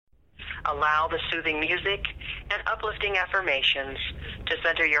Allow the soothing music and uplifting affirmations to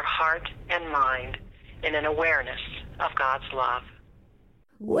center your heart and mind in an awareness of God's love.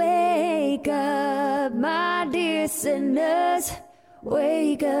 Wake up, my dear sinners.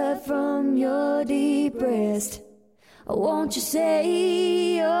 Wake up from your deep rest. Won't you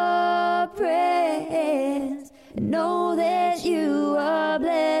say your prayers and know that you are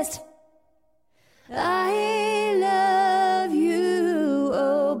blessed? I love you,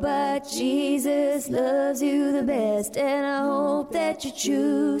 oh, but Jesus loves you the best. And I hope that you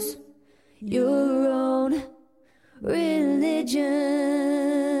choose your own religion.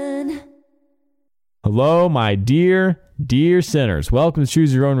 Hello, my dear sinners. Welcome to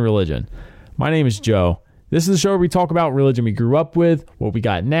Choose Your Own Religion. My name is Joe. This is the show where we talk about religion we grew up with, what we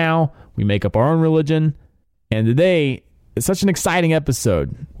got now, we make up our own religion, and today it's such an exciting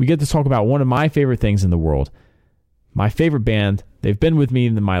episode. We get to talk about one of my favorite things in the world. My favorite band. They've been with me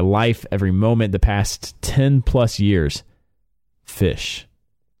in my life every moment the past 10 plus years. Phish.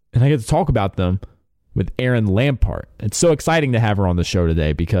 And I get to talk about them with Erin Lampart. It's so exciting to have her on the show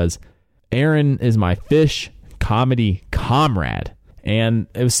today because Erin is my Phish comedy comrade. And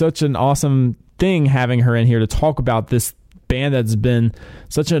it was such an awesome thing having her in here to talk about this band that's been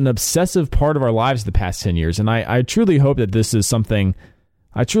such an obsessive part of our lives the past 10 years. And I truly hope that this is something,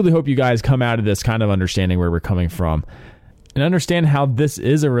 I truly hope you guys come out of this kind of understanding where we're coming from and understand how this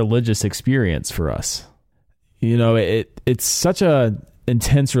is a religious experience for us. You know, it's such a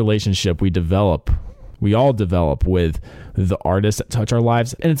intense relationship we all develop with the artists that touch our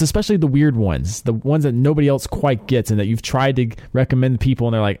lives. And it's especially the weird ones, the ones that nobody else quite gets and that you've tried to recommend to people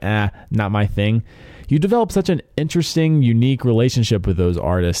and they're like, not my thing. You develop such an interesting, unique relationship with those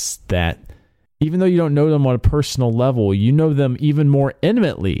artists that even though you don't know them on a personal level, you know them even more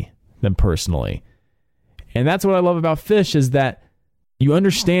intimately than personally. And that's what I love about Phish is that you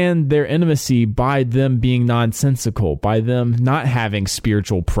understand their intimacy by them being nonsensical, by them not having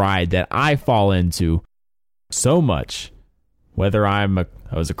spiritual pride that I fall into so much. Whether I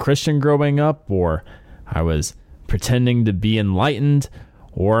was a Christian growing up, or I was pretending to be enlightened,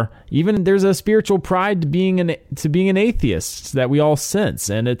 or even there's a spiritual pride to being an atheist that we all sense.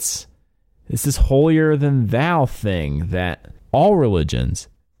 And it's this holier than thou thing that all religions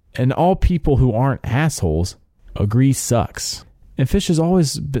and all people who aren't assholes agree sucks. And Phish has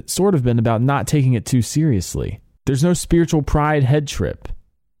always been about not taking it too seriously. There's no spiritual pride head trip.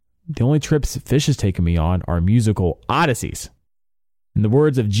 The only trips Phish has taken me on are musical odysseys. In the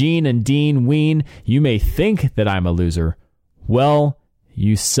words of Gene and Dean Ween, you may think that I'm a loser. Well,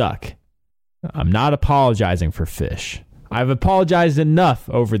 you suck. I'm not apologizing for Phish. I've apologized enough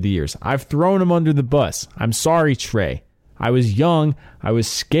over the years. I've thrown him under the bus. I'm sorry, Trey. I was young. I was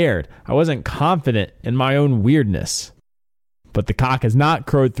scared. I wasn't confident in my own weirdness. But the cock has not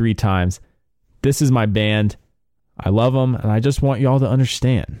crowed 3 times. This is my band. I love them, and I just want y'all to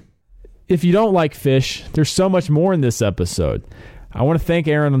understand. If you don't like Phish, there's so much more in this episode. I want to thank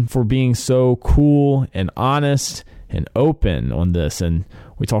Erin for being so cool and honest and open on this. And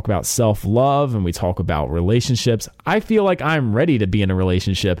we talk about self-love and we talk about relationships. I feel like I'm ready to be in a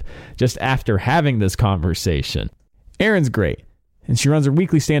relationship just after having this conversation. Erin's great. And she runs a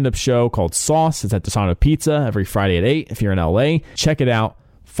weekly stand-up show called Sauce. It's at Desano Pizza every Friday at 8 if you're in LA. Check it out.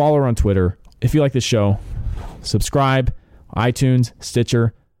 Follow her on Twitter. If you like the show, subscribe, iTunes,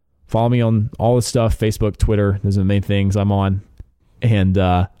 Stitcher. Follow me on all this stuff, Facebook, Twitter. Those are the main things I'm on. And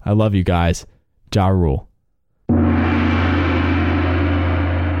I love you guys. Ja Rule. This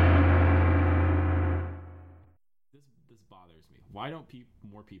bothers me. Why don't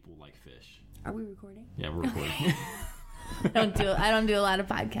more people like Phish? Are we recording? Yeah, we're recording. I don't do a lot of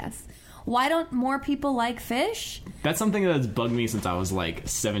podcasts. Why don't more people like Phish? That's something that's bugged me since I was like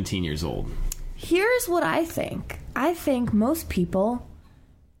 17 years old. Here's what I think. I think most people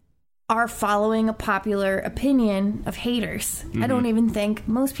are following a popular opinion of haters. Mm-hmm. I don't even think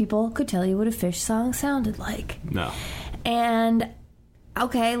most people could tell you what a Phish song sounded like. No. And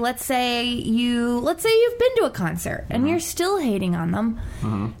okay, let's say you've been to a concert and you're still hating on them.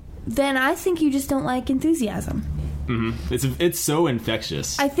 Mm-hmm. Then I think you just don't like enthusiasm. Mm-hmm. It's so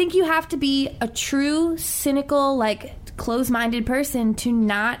infectious. I think you have to be a true, cynical, closed-minded person to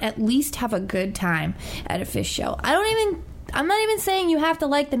not at least have a good time at a Phish show. I'm not even saying you have to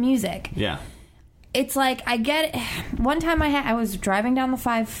like the music. Yeah. It's like, I get it. One time I was driving down the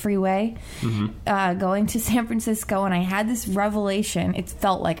 5 freeway, going to San Francisco, and I had this revelation. It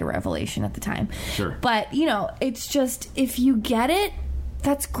felt like a revelation at the time. Sure. But, it's just, if you get it,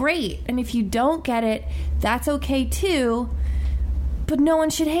 that's great. And if you don't get it, that's okay too. but no one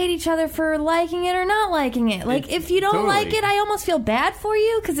should hate each other for liking it or not liking it. Like, if you don't like it, I almost feel bad for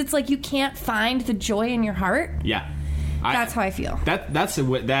you, because it's like you can't find the joy in your heart. Yeah. That's how I feel. That's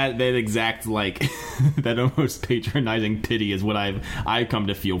that exact, like, that almost patronizing pity is what I've come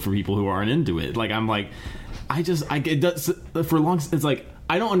to feel for people who aren't into it. Like, I'm like, it does, for long, it's like,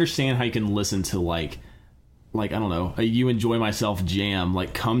 I don't understand how you can listen to, like, I don't know, a You Enjoy Myself jam,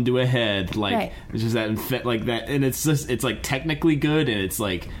 like, come to a head, like, right. It's just that, like, that, and it's just, it's, like, technically good, and it's,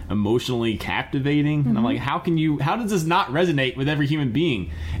 like, emotionally captivating, and I'm like, how does this not resonate with every human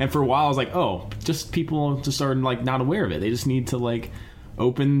being? And for a while, I was like, oh, just people just are, like, not aware of it. They just need to, like,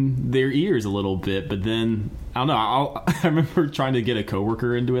 open their ears a little bit. But then, I don't know, I remember trying to get a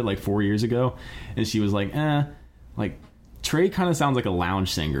coworker into it, like, 4 years ago, and she was like, like, Trey kind of sounds like a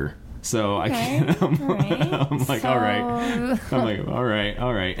lounge singer. So okay. I'm like, all right. I'm like,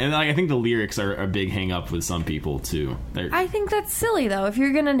 all right. And like, I think the lyrics are a big hang up with some people too. I think that's silly though. If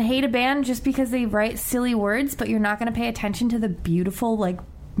you're gonna hate a band just because they write silly words, but you're not gonna pay attention to the beautiful, like,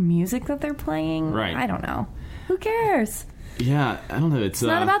 music that they're playing, right? I don't know. Who cares? Yeah, I don't know. It's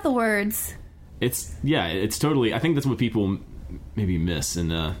not about the words. It's totally. I think that's what people maybe miss.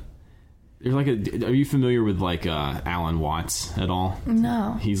 And there's like are you familiar with, like, Alan Watts at all?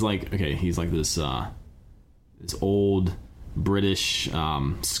 No. He's like this old British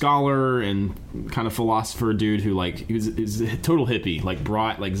scholar and kind of philosopher dude who, like, he's a total hippie, like,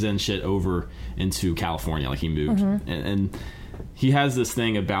 brought, like, Zen shit over into California, like, he moved. And he has this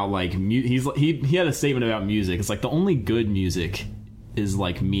thing about, like, he had a statement about music. It's like the only good music is,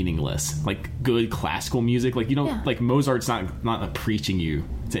 like, meaningless. Like, good classical music, like, you don't like, Mozart's not preaching you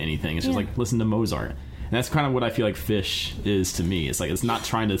to anything. It's just like, listen to Mozart. And that's kind of what I feel like Phish is to me. It's like, it's not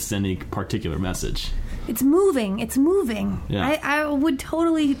trying to send any particular message. It's moving. Yeah. I would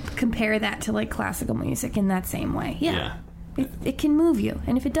totally compare that to, like, classical music in that same way. Yeah. It can move you,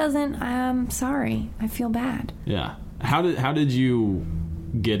 and if it doesn't, I'm sorry. I feel bad. Yeah. How did you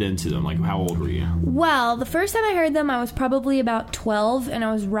get into them? Like, how old were you? Well, the first time I heard them, I was probably about 12, and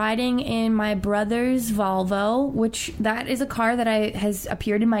I was riding in my brother's Volvo, which that is a car that has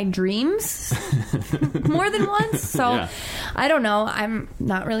appeared in my dreams more than once. So I don't know. I'm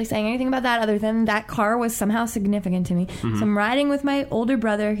not really saying anything about that other than that car was somehow significant to me. So I'm riding with my older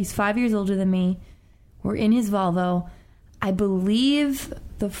brother. He's 5 years older than me. We're in his Volvo. I believe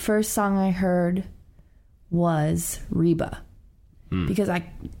the first song I heard was Reba. Because I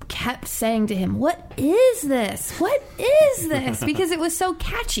kept saying to him, what is this? What is this? Because it was so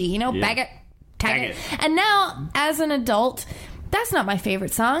catchy, you know, bag it, tag it. And now, as an adult, that's not my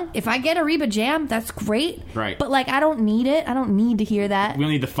favorite song. If I get a Reba jam, that's great. Right. But, like, I don't need it. I don't need to hear that. We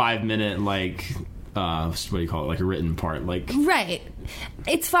don't need the 5-minute, like, what do you call it? Like, a written part. Like, right.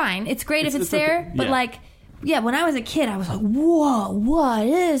 It's fine. It's great if it's there. Okay. But, like, when I was a kid, I was like, whoa, what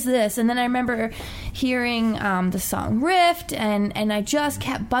is this? And then I remember hearing the song Rift, and I just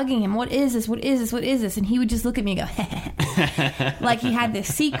kept bugging him, what is this? What is this? What is this? And he would just look at me and go, like he had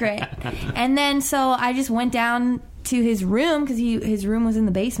this secret. And then so I just went down to his room, because his room was in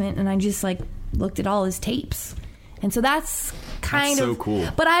the basement, and I just, like, looked at all his tapes. And so that's kind of... so cool.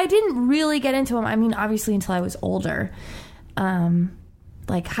 But I didn't really get into him, I mean, obviously, until I was older.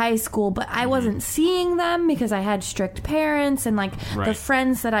 Like high school, but I wasn't seeing them because I had strict parents, and, like, the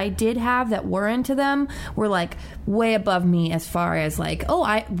friends that I did have that were into them were, like, way above me as far as, like,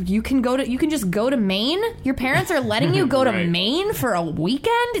 you can just go to Maine. Your parents are letting you go to Maine for a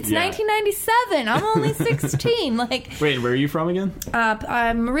weekend. It's 1997. I'm only 16. Like, wait, where are you from again?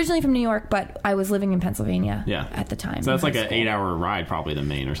 I'm originally from New York, but I was living in Pennsylvania at the time. So that's like an 8-hour ride probably to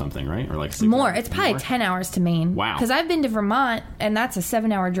Maine or something, right? Or like 6 more. hours? It's probably 10 hours to Maine. Wow. Because I've been to Vermont, and that's a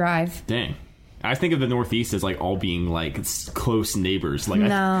 7-hour drive. Dang. I think of the Northeast as, like, all being, like, close neighbors. Like,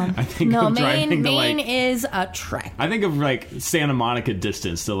 no, I think of driving to, like, Maine is a trek. I think of, like, Santa Monica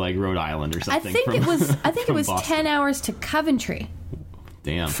distance to, like, Rhode Island or something. I think it was 10 hours to Coventry.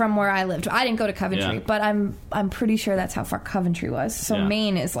 Damn. From where I lived. I didn't go to Coventry, but I'm pretty sure that's how far Coventry was. So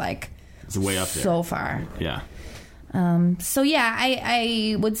Maine is, like, it's way up there. So far. Yeah. So yeah,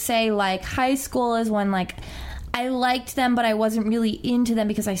 I would say, like, high school is when, like, I liked them, but I wasn't really into them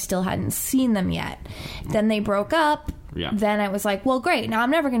because I still hadn't seen them yet. Then they broke up. Yeah. Then I was like, well, great. Now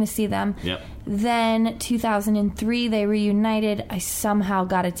I'm never going to see them. Yep. Then 2003, they reunited. I somehow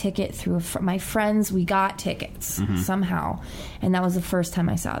got a ticket through my friends. We got tickets somehow. And that was the first time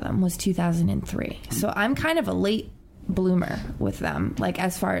I saw them, was 2003. So I'm kind of a late bloomer with them, like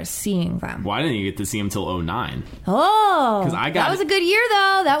as far as seeing them. Well, I didn't even get to see him till 2009. Oh, 'Cause that was a good year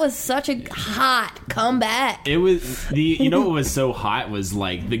though. That was such a hot comeback. It was what was so hot was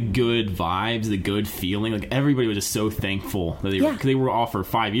like the good vibes, the good feeling. Like everybody was just so thankful that they were off for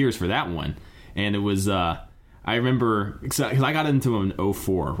 5 years for that one, and it was. I remember because I got into them in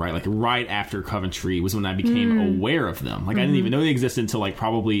 2004, right? Like right after Coventry was when I became aware of them. Like I didn't even know they existed until like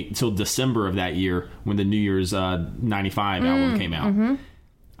probably till December of that year when the New Year's 95 album came out.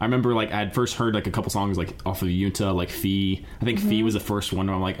 I remember like I had first heard like a couple songs like off of Yunta, like Fee. I think Fee was the first one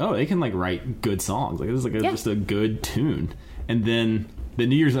where I'm like, oh, they can like write good songs. Like this is like just a good tune. And then the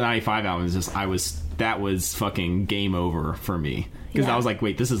New Year's 95 album is just that was fucking game over for me. Because I was like,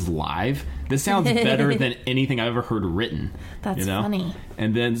 wait, this is live? This sounds better than anything I've ever heard written. That's funny.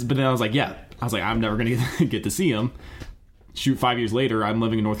 And then I was like, I'm never going to get to see him. Shoot, 5 years later, I'm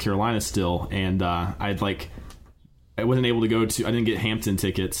living in North Carolina still. And I wasn't able to I didn't get Hampton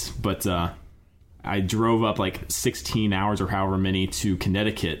tickets, but I drove up like 16 hours or however many to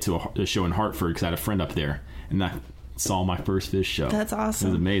Connecticut to a show in Hartford because I had a friend up there. And I saw my first Phish show. That's awesome.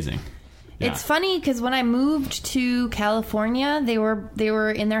 It was amazing. Yeah. It's funny because when I moved to California, they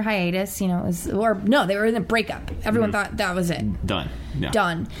were in their hiatus, they were in a breakup. Everyone thought that was it. Done. Yeah.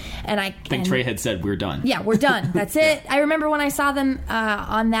 Done. And I think Trey had said, we're done. Yeah, we're done. That's it. I remember when I saw them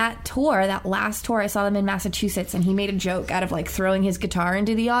on that tour, that last tour, I saw them in Massachusetts, and he made a joke out of like throwing his guitar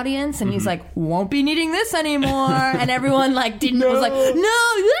into the audience, and he's like, won't be needing this anymore. And everyone like was like, no,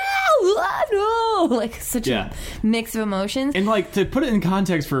 like such a mix of emotions. And like to put it in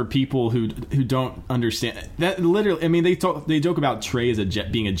context for people who don't understand that, literally, I mean, they joke about Trey as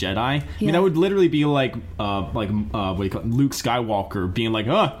being a Jedi. I mean, that would literally be like what do you call it? Luke Skywalker being like,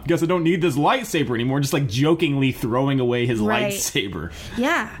 guess I don't need this lightsaber anymore, just like jokingly throwing away his lightsaber.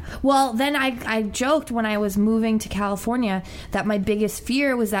 Yeah. Well, then I joked when I was moving to California that my biggest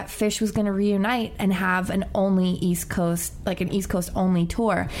fear was that Phish was going to reunite and have an East Coast only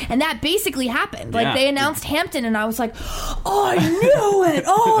tour. And that basically happened. Like they announced Hampton and I was like, oh, I knew it.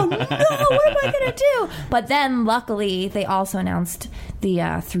 Oh no, what am I going to do? But then luckily they also announced the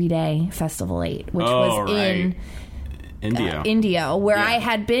 3-day Festival 8, which was in India, where I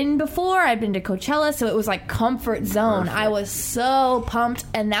had been before. I'd been to Coachella, so it was like comfort zone. Perfect. I was so pumped,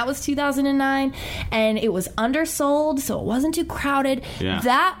 and that was 2009, and it was undersold, so it wasn't too crowded.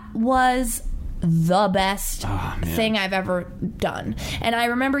 That was the best thing I've ever done. And I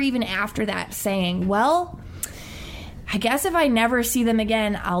remember even after that saying, well, I guess if I never see them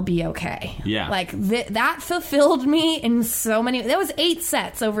again, I'll be okay. Yeah. Like, that fulfilled me in so many... That was 8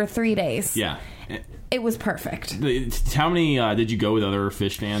 sets over 3 days. Yeah. It was perfect. How many did you go with other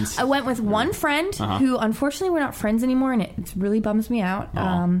Phish fans? I went with one friend who, unfortunately, we're not friends anymore, and it really bums me out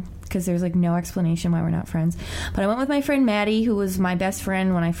because there's like no explanation why we're not friends. But I went with my friend Maddie, who was my best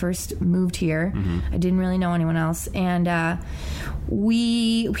friend when I first moved here. I didn't really know anyone else, and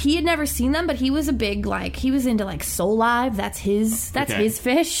he had never seen them, but he was a big he was into like Soul Live. That's his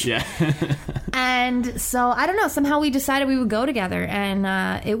Phish. Yeah. And so I don't know. Somehow we decided we would go together,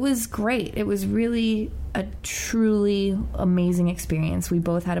 and it was great. It was really a truly amazing experience. We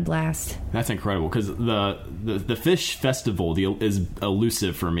both had a blast. That's incredible because the Phish festival is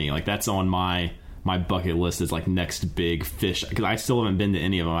elusive for me. Like that's on my bucket list is like next big Phish, because I still haven't been to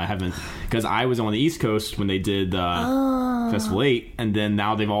any of them. I haven't, because I was on the East Coast when they did Festival 8, and then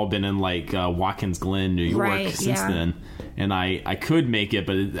now they've all been in like Watkins Glen, New York since then. And I could make it,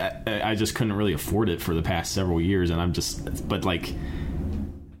 but I just couldn't really afford it for the past several years. And but like,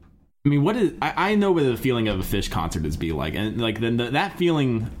 I mean, I know what the feeling of a Phish concert is be like, and like that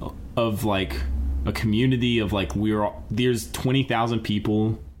feeling of like a community of like there's 20,000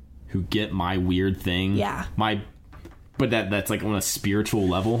 people who get my weird thing. Yeah. But that's like on a spiritual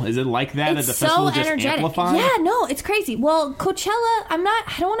level. Is it like that at the festival? Just amplified? Yeah, no, it's crazy. Well, Coachella, I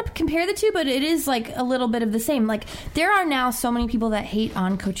don't want to compare the two, but it is like a little bit of the same. Like there are now so many people that hate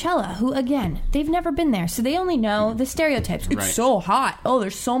on Coachella who, again, they've never been there, so they only know the stereotypes. It's so hot. Oh,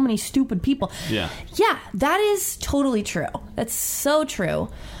 there's so many stupid people. Yeah. Yeah, that is totally true. That's so true.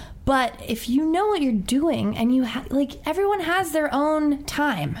 But if you know what you're doing, and you everyone has their own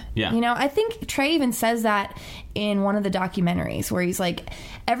time. Yeah. I think Trey even says that in one of the documentaries where he's like,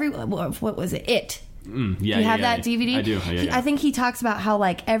 what was it? It. Yeah, you have that DVD? I do. Yeah, I think he talks about how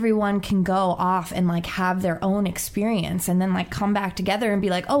like everyone can go off and like have their own experience and then like come back together and be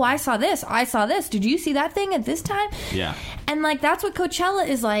like, oh, I saw this. Did you see that thing at this time? Yeah. And like that's what Coachella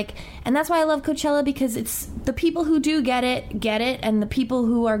is like, and that's why I love Coachella, because it's the people who do get it, and the people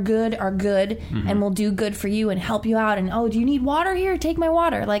who are good and will do good for you and help you out. And oh, do you need water here? Take my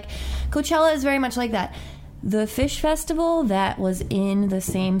water. Like Coachella is very much like that. The Phish festival that was in the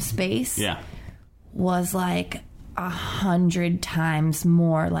same space was like 100 times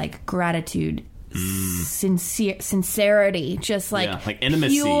more like gratitude, sincerity, just like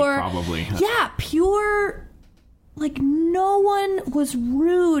intimacy, pure, probably. Yeah, pure. Like no one was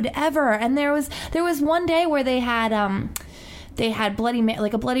rude ever, and there was one day where they had Bloody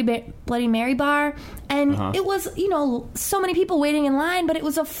Mary bar, and it was so many people waiting in line, but it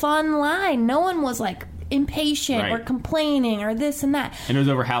was a fun line. No one was like impatient or complaining or this and that. And it was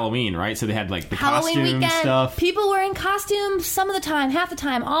over Halloween, right? So they had like the Halloween costume weekend stuff. People were in costumes some of the time, half the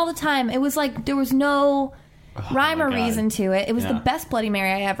time, all the time. It was like there was no rhyme or reason to it. It was the best Bloody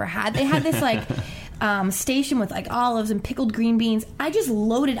Mary I ever had. They had this like station with like olives and pickled green beans. I just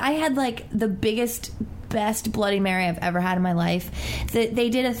loaded. I had like the best Bloody Mary I've ever had in my life. They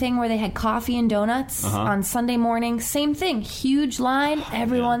did a thing where they had coffee and donuts on Sunday morning. Same thing. Huge line.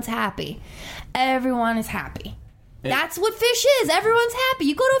 Everyone's happy. Everyone is happy. That's what Phish is. Everyone's happy.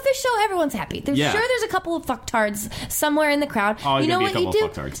 You go to a Phish show, everyone's happy. Sure, there's a couple of fucktards somewhere in the crowd. Oh, you know what you do?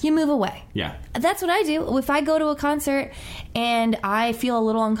 You move away. Yeah. That's what I do. If I go to a concert and I feel a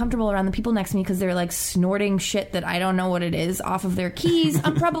little uncomfortable around the people next to me because they're like snorting shit that I don't know what it is off of their keys,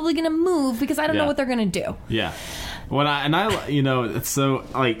 I'm probably going to move because I don't know what they're going to do. Yeah. It's so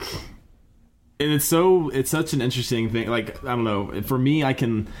like... And it's such an interesting thing. Like, I don't know. For me,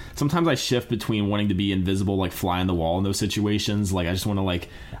 sometimes I shift between wanting to be invisible, like fly on the wall in those situations. Like, I just want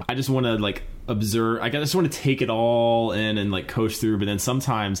to observe. I just want to take it all in and like coast through. But then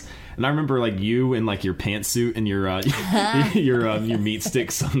sometimes, and I remember like you in like your pantsuit and your your meat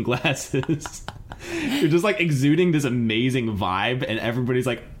stick sunglasses. You're just like exuding this amazing vibe, and everybody's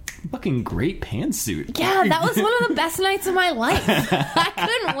like, fucking great pantsuit. Yeah, that was one of the best nights of my life. I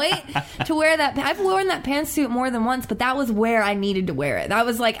couldn't wait to wear that. I've worn that pantsuit more than once, but that was where I needed to wear it. That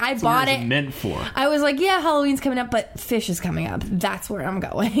was like, I bought it. Meant for. I was like, yeah, Halloween's coming up, but Phish is coming up. That's where I'm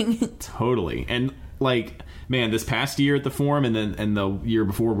going. Totally. And like, man, this past year at the Forum and the year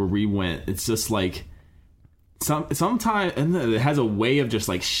before where we went, it's just like, sometimes, and it has a way of just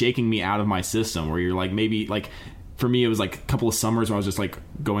like shaking me out of my system where you're like, maybe like, for me, it was like a couple of summers where I was just like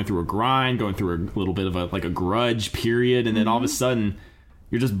going through a grind, going through a little bit of a grudge period. And then all of a sudden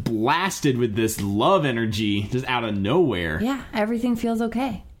you're just blasted with this love energy just out of nowhere. Yeah. Everything feels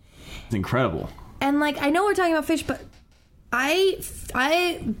okay. It's incredible. And like, I know we're talking about Phish, but I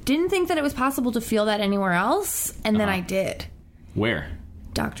didn't think that it was possible to feel that anywhere else. And then I did. Where?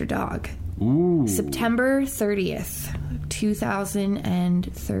 Dr. Dog. Ooh. September 30th,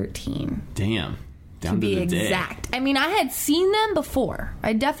 2013. Damn. To be exact. I mean, I had seen them before.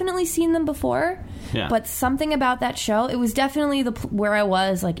 I'd definitely seen them before. Yeah. But something about that show, it was definitely where I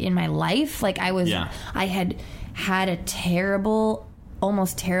was like in my life. Like I had a terrible,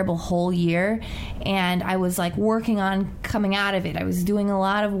 almost terrible whole year, and I was like working on coming out of it. I was doing a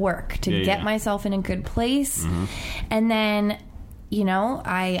lot of work to get myself in a good place. Mm-hmm. And then,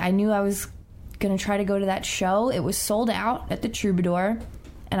 I knew I was going to try to go to that show. It was sold out at the Troubadour,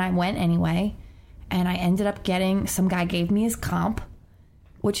 and I went anyway. And I ended up some guy gave me his comp,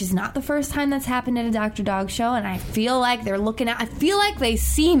 which is not the first time that's happened at a Dr. Dog show. And I feel like I feel like they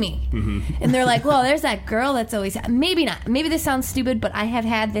see me. Mm-hmm. And they're like, well, there's that girl that's always, maybe not. Maybe this sounds stupid, but I have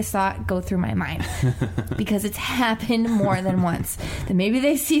had this thought go through my mind because it's happened more than once. That maybe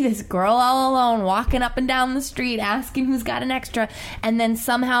they see this girl all alone walking up and down the street asking who's got an extra. And then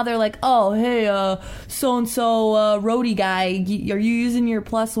somehow they're like, oh, hey, so-and-so roadie guy, are you using your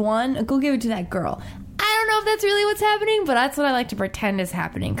 +1? Go give it to that girl. I don't know if that's really what's happening, but that's what I like to pretend is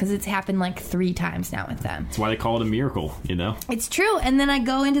happening because it's happened like 3 times now with them. That's why they call it a miracle, It's true. And then I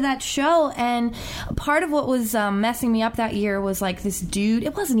go into that show, and part of what was messing me up that year was like this dude.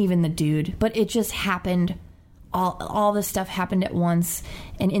 It wasn't even the dude, but it just happened. All this stuff happened at once,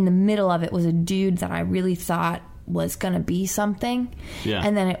 and in the middle of it was a dude that I really thought was going to be something,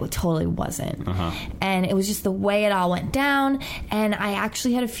 and then it totally wasn't. And it was just the way it all went down, and I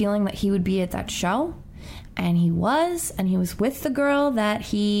actually had a feeling that he would be at that show. And he was with the girl that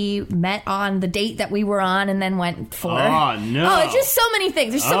he met on the date that we were on and then went for. Oh, no. Oh, it's just so many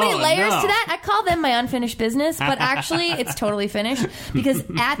things. There's so many layers to that. I call them my unfinished business, but actually it's totally finished because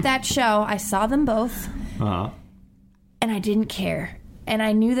at that show, I saw them both and I didn't care. And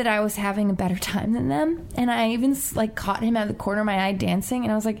I knew that I was having a better time than them. And I even like caught him out of the corner of my eye dancing.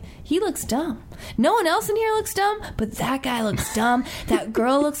 And I was like, he looks dumb. No one else in here looks dumb, but that guy looks dumb. That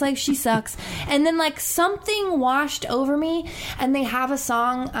girl looks like she sucks. And then like something washed over me. And they have a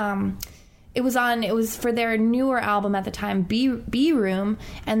song. It was for their newer album at the time, B Room.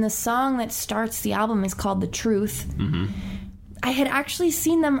 And the song that starts the album is called The Truth. Mm-hmm. I had actually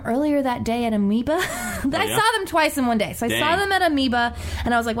seen them earlier that day at Amoeba. I saw them twice in one day. So I saw them at Amoeba,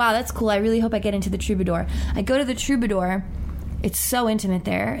 and I was like, wow, that's cool. I really hope I get into the Troubadour. I go to the Troubadour. It's so intimate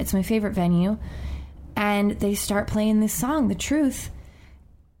there. It's my favorite venue. And they start playing this song, The Truth.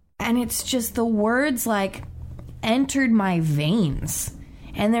 And it's just the words, like, entered my veins.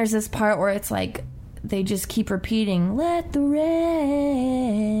 And there's this part where it's like, they just keep repeating, let the rain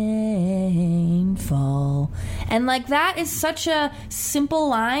fall. And, like, that is such a simple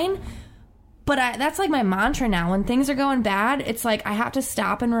line, but that's, like, my mantra now. When things are going bad, it's like I have to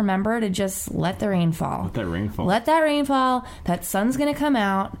stop and remember to just let the rain fall. Let that rain fall. Let that rain fall. That sun's going to come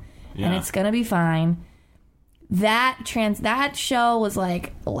out, and it's going to be fine. That show was,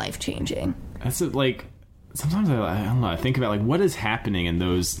 like, life-changing. That's, like, sometimes I don't know, I think about, like, what is happening in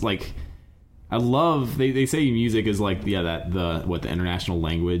those, like... I love they say music is like the international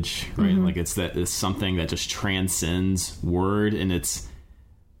language, right? Mm-hmm. Like it's something that just transcends word, and it's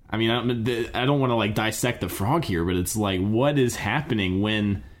I don't want to like dissect the frog here, but it's like what is happening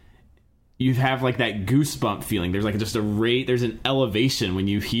when you have like that goosebump feeling. There's like just there's an elevation when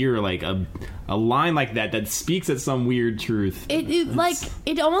you hear like a line like that speaks at some weird truth.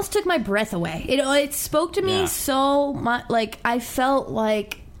 It almost took my breath away. It spoke to me so much. Like I felt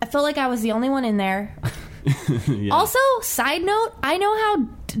like I was the only one in there. Yeah. Also, side note, I know how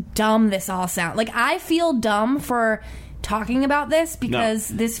dumb this all sounds. Like, I feel dumb for talking about this because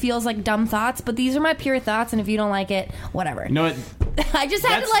this feels like dumb thoughts, but these are my pure thoughts, and if you don't like it, whatever. No, I just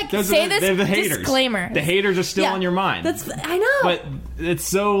had to, like, say this disclaimer. The haters are still on your mind. I know. But it's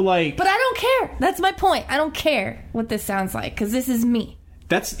so, like... But I don't care. That's my point. I don't care what this sounds like, because this is me.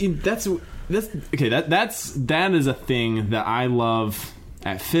 That is a thing that I love...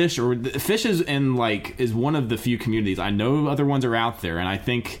 At Phish, or Phish is one of the few communities. I know other ones are out there, and I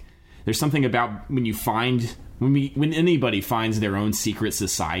think there's something about when anybody finds their own secret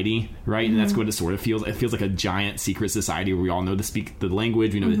society, right? Mm-hmm. And that's what it sort of feels. It feels like a giant secret society where we all know the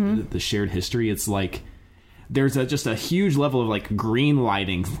language, we know the shared history. It's like there's just a huge level of like green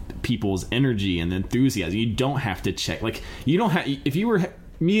lighting people's energy and enthusiasm. You don't have to check. Like you don't have if you were.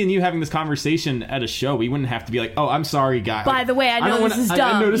 Me and you having this conversation at a show, we wouldn't have to be like, "Oh, I'm sorry, guy." By the way, I know this is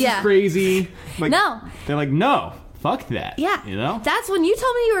dumb. I know this is crazy. Like, no, they're like, "No, fuck that." Yeah, you know. That's when you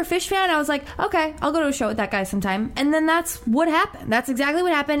told me you were a Phish fan. I was like, "Okay, I'll go to a show with that guy sometime." And then that's what happened. That's exactly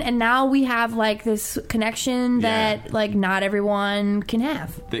what happened. And now we have like this connection that like not everyone can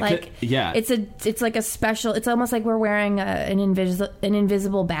have. It's like a special. It's almost like we're wearing an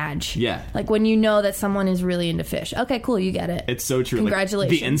invisible badge. Yeah, like when you know that someone is really into Phish. Okay, cool, you get it. It's so true.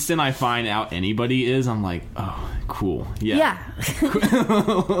 Congratulations. Like, the instant I find out anybody is, I'm like, oh, cool. Yeah.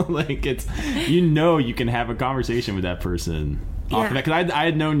 Like it's you can have a conversation with that person off of that, because I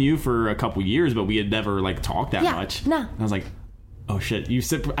had known you for a couple years, but we had never like talked that much. No, and I was like, oh shit,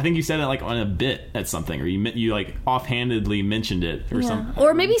 I think you said it like on a bit at something, or you like offhandedly mentioned it or something,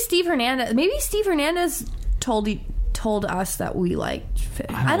 or maybe Steve Hernandez told us that we liked Phish.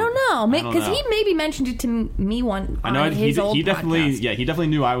 I don't know, because he maybe mentioned it to me one. I know he definitely podcast. He definitely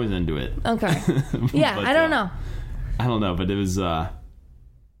knew I was into it. Okay, yeah, but, I don't know, but it was.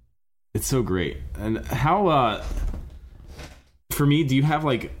 It's so great. And how, for me, do you have,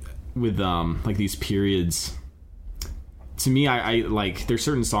 like, with, like, these periods, to me, I like, there's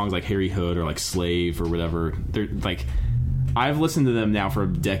certain songs like Harry Hood or, like, Slave or whatever, they're, like, I've listened to them now for a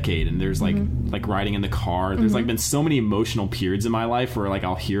decade, and there's, like, like, riding in the car, there's, like, been so many emotional periods in my life where, like,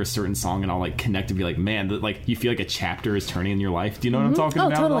 I'll hear a certain song and I'll, like, connect and be like, man, like, you feel like a chapter is turning in your life. Do you know what I'm talking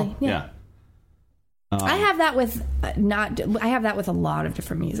about? Oh, totally, yeah. I have that with a lot of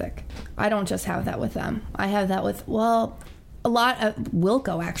different music. I don't just have that with them. I have that with a lot of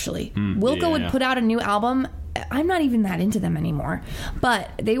Wilco, actually. Wilco would put out a new album. I'm not even that into them anymore,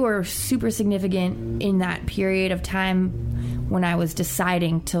 but they were super significant in that period of time when I was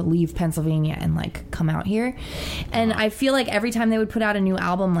deciding to leave Pennsylvania and like come out here. And I feel like every time they would put out a new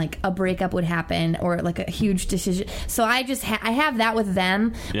album, like a breakup would happen or like a huge decision. So I just I have that with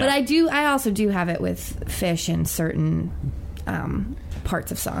them, but I also do have it with Phish and certain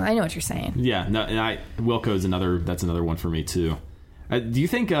parts of songs. I know what you're saying. Yeah, no, and Wilco's that's another one for me too. Do you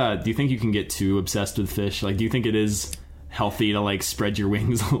think you can get too obsessed with Phish? Like, do you think it is healthy to like spread your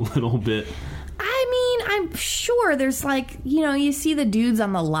wings a little bit? I mean, I'm sure there's like, you see the dudes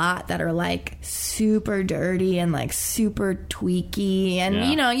on the lot that are like super dirty and like super tweaky,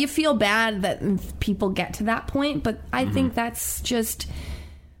 and you feel bad that people get to that point, but I think that's just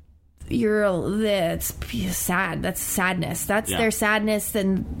that's sad. That's sadness. That's their sadness,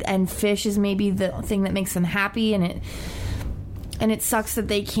 and Phish is maybe the thing that makes them happy, and it sucks that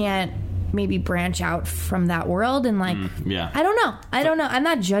they can't maybe branch out from that world and like, I don't know. I'm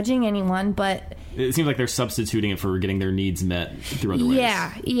not judging anyone, but it seems like they're substituting it for getting their needs met through other ways.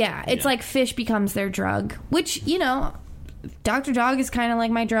 Yeah. It's like Phish becomes their drug, which, you know, Dr. Dog is kind of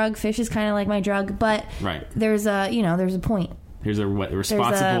like my drug. Phish is kind of like my drug, but there's a point. There's a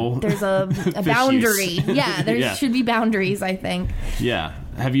responsible. There's a boundary. Yeah, there should be boundaries, I think. Yeah.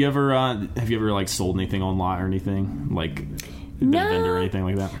 Have you ever like sold anything online or anything like been a vendor or anything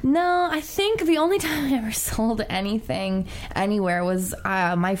like that? No, I think the only time I ever sold anything anywhere was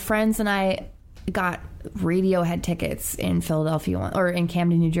my friends and I got Radiohead tickets in Philadelphia or in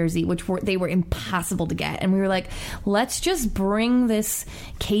Camden, New Jersey, which were impossible to get, and we were like, let's just bring this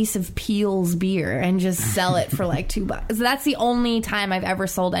case of Peel's beer and just sell it for like $2. So that's the only time I've ever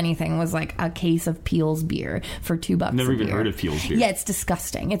sold anything, was like a case of Peel's beer for $2. Never even heard of Peel's beer. Yeah, it's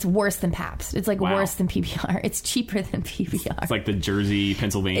disgusting. It's worse than Pabst. It's like worse than PBR. It's cheaper than PBR. It's like the Jersey,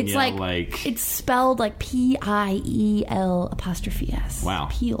 Pennsylvania. It's like it's spelled like PIEL''S. Wow,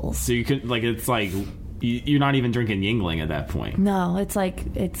 Peel's. So you could like, it's like, you're not even drinking Yingling at that point. No, I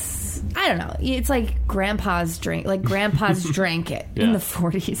don't know. It's like grandpa's drink. Like grandpa's drank it in the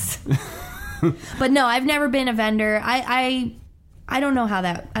 40s. But no, I've never been a vendor. I don't know how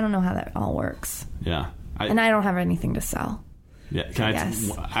that all works. Yeah. And I don't have anything to sell. Yeah. I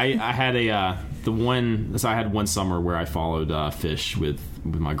had I had one summer where I followed Phish with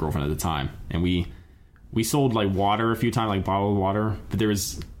my girlfriend at the time, and we sold like water a few times, like bottled water, but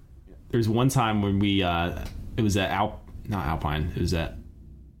there's one time when we it was at Alpine. It was at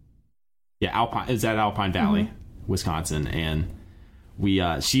Alpine Valley, Wisconsin, and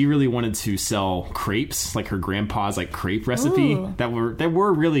she really wanted to sell crepes, like her grandpa's like crepe recipe. Ooh. that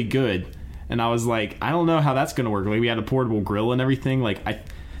were really good. And I was like, I don't know how that's gonna work. Like, we had a portable grill and everything.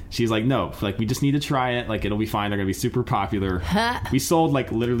 She's like, no, like, we just need to try it. Like, it'll be fine. They're going to be super popular. We sold, like,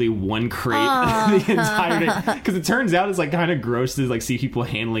 literally one crate the entire day. Because it turns out it's, like, kind of gross to, like, see people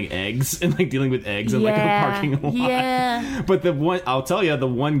handling eggs and, like, dealing with eggs in, like, a parking lot. Yeah. But I'll tell you, the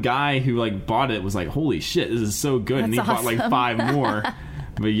one guy who, like, bought it was like, holy shit, this is so good. That's and he awesome. bought, like, 5 more.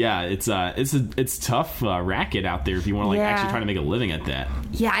 But yeah, it's tough racket out there if you want to like actually try to make a living at that.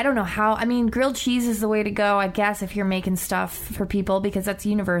 Yeah, I don't know how. I mean, grilled cheese is the way to go, I guess, if you're making stuff for people, because that's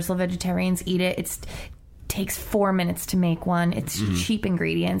universal. Vegetarians eat it. It takes 4 minutes to make one. It's cheap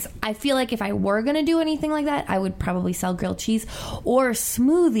ingredients. I feel like if I were going to do anything like that, I would probably sell grilled cheese or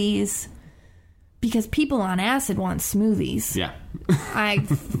smoothies, because people on acid want smoothies. Yeah. I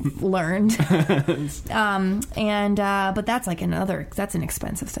learned. But that's like that's an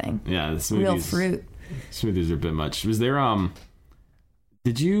expensive thing. Yeah, the smoothies. Real fruit. Smoothies are a bit much. Was there, so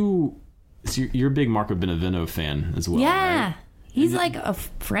you're a big Marco Benevento fan as well, yeah. Right? He's like a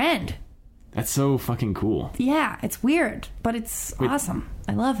friend. That's so fucking cool. Yeah, it's weird, but it's awesome.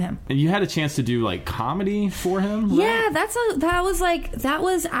 I love him. And you had a chance to do like comedy for him, right? Yeah, that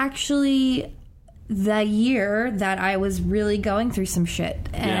was actually the year that I was really going through some shit,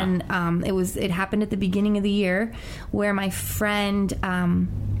 and it happened at the beginning of the year, where my friend Dan,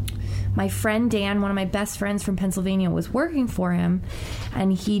 one of my best friends from Pennsylvania, was working for him,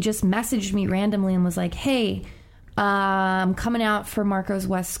 and he just messaged me randomly and was like, hey, I'm coming out for Marco's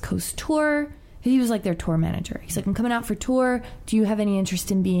West Coast tour. He was like their tour manager. He's like, I'm coming out for tour. Do you have any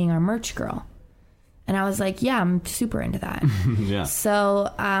interest in being our merch girl? And I was like, yeah, I'm super into that. Yeah. So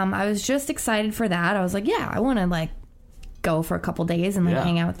I was just excited for that. I was like, yeah, I want to like go for a couple days and like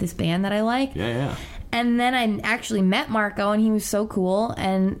hang out with this band that I like. Yeah, yeah. And then I actually met Marco, and he was so cool.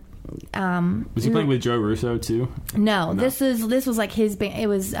 And was he playing with Joe Russo too? No, this was like his band. It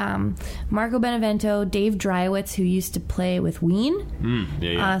was Marco Benevento, Dave Dreiwitz, who used to play with Ween.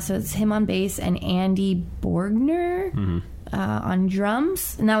 So it's him on bass, and Andy Borgner on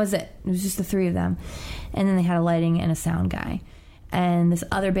drums, and that was it. It was just the three of them, and then they had a lighting and a sound guy, and this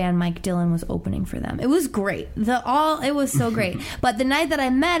other band, Mike Dillon, was opening for them. It was great. It was so great. But the night that I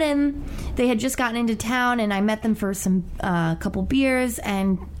met him, they had just gotten into town, and I met them for some couple beers,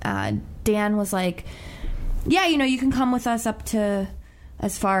 and Dan was like, yeah, you can come with us up to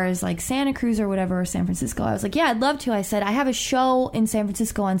as far as like Santa Cruz or whatever, or San Francisco. I was like, yeah, I'd love to. I said, I have a show in San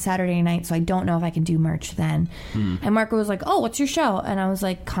Francisco on Saturday night, so I don't know if I can do merch then. And Marco was like, oh, what's your show? And I was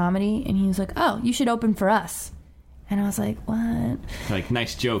like, comedy. And he was like, oh, you should open for us. And I was like, what? Like,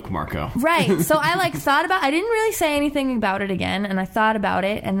 nice joke, Marco. Right. So I like thought about, I didn't really say anything about it again, and I thought about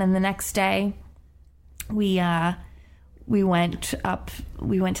it, and then the next day we went to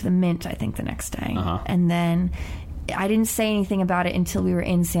the Mint, I think, the next day. And then I didn't say anything about it until we were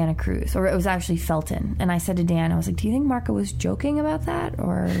in Santa Cruz, or it was actually Felton. And I said to Dan, I was like, do you think Marco was joking about that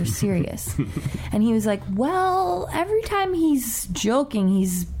or serious? And he was like, well, every time he's joking,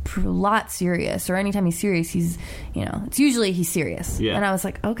 he's a lot serious. Or anytime he's serious, he's, it's usually he's serious. Yeah. And I was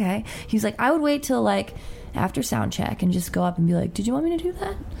like, okay. He's like, I would wait till like after sound check and just go up and be like, did you want me to do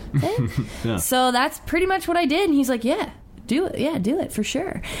that thing? Yeah. So that's pretty much what I did. And he's like, yeah, do it. Yeah, do it for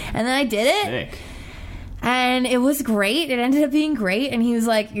sure. And then I did it. Sick. And it was great. It ended up being great. And he was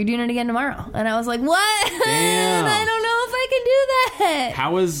like, you're doing it again tomorrow. And I was like, what? Damn. I don't know if I can do that.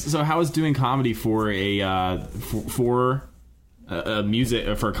 How was doing comedy for a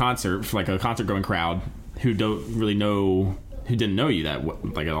music, for a concert, for like a concert going crowd who didn't know you that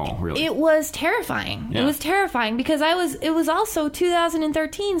like at all, really? It was terrifying. Yeah. It was terrifying because it was also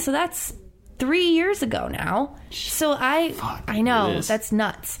 2013. So that's 3 years ago now. So I know that's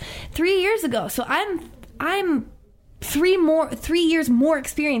nuts. 3 years ago. So I'm 3 years more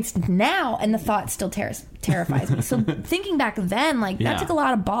experienced now, and the thought still terrifies me. So thinking back then, like that took a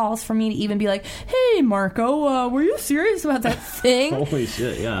lot of balls for me to even be like, hey Marco, were you serious about that thing? Holy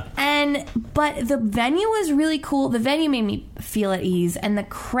shit, yeah. But the venue was really cool. The venue made me feel at ease, and the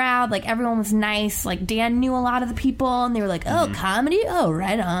crowd, like everyone was nice. Like Dan knew a lot of the people, and they were like, oh, comedy? Oh,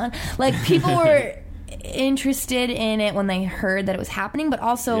 right on. Like people were interested in it when they heard that it was happening, but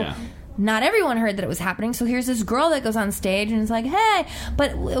also not everyone heard that it was happening. So here's this girl that goes on stage and is like, hey.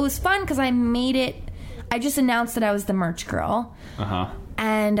 But it was fun because I just announced that I was the merch girl.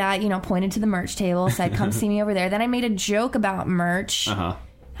 And pointed to the merch table, said come see me over there. Then I made a joke about merch.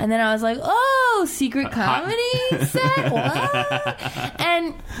 And then I was like, oh, secret comedy set? What?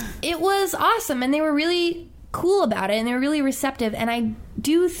 And it was awesome, and they were really cool about it, and they were really receptive. And I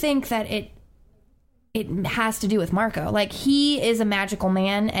do think that it has to do with Marco. Like, he is a magical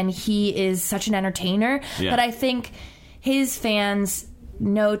man, and he is such an entertainer. But I think his fans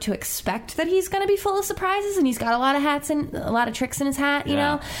know to expect that he's going to be full of surprises, and he's got a lot of hats and a lot of tricks in his hat, you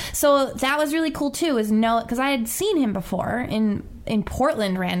know? So that was really cool, too, because I had seen him before in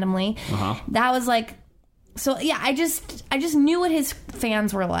Portland randomly. That was like... So, yeah, I just knew what his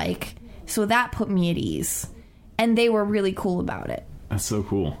fans were like, so that put me at ease. And they were really cool about it. That's so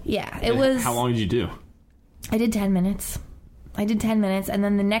cool. Yeah, it was... How long did you do? I did 10 minutes. And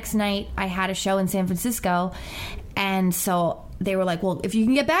then the next night I had a show in San Francisco, and so they were like, well, if you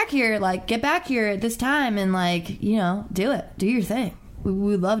can get back here at this time and, like, do it. Do your thing. We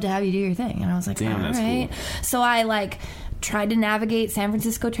would love to have you do your thing. And I was like, damn, all that's right. Cool. So I, like, tried to navigate San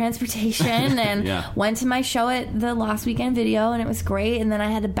Francisco transportation and went to my show at the Lost Weekend Video, and it was great. And then I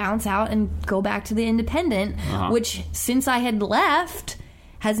had to bounce out and go back to the Independent, which, since I had left,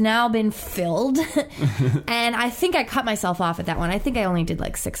 has now been filled. And I think I cut myself off at that one. I think I only did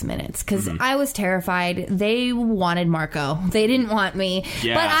like 6 minutes because I was terrified. They wanted Marco. They didn't want me.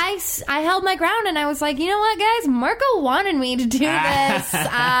 Yeah. But I held my ground, and I was like, you know what, guys? Marco wanted me to do this.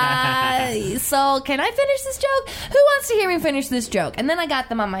 So can I finish this joke? Who wants to hear me finish this joke? And then I got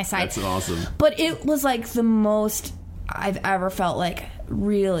them on my side. That's awesome. But it was like the most I've ever felt like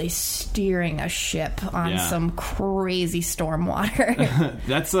really steering a ship on some crazy storm water.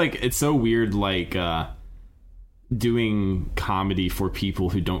 That's like, it's so weird, like doing comedy for people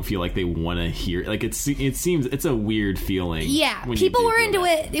who don't feel like they want to hear. Like, it seems it's a weird feeling. Yeah, people were into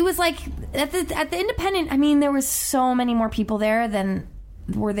it. It was like at the Independent. I mean, there was so many more people there than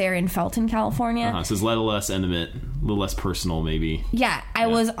were there in Felton, California. So it's a little less intimate, a little less personal, maybe. Yeah, I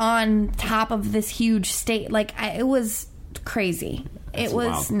was on top of this huge stage. Like, it was crazy. It was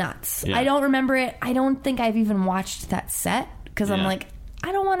wild. Nuts. Yeah. I don't remember it. I don't think I've even watched that set because I'm like,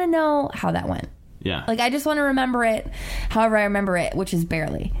 I don't want to know how that went. Yeah. Like, I just want to remember it however I remember it, which is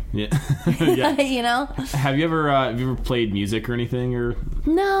barely. Yeah. You know? Have you ever played music or anything? Or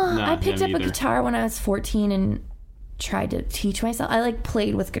No, I picked up a guitar when I was 14 and tried to teach myself. I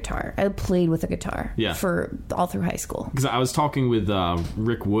played with guitar. I played with a guitar for all through high school. Because I was talking with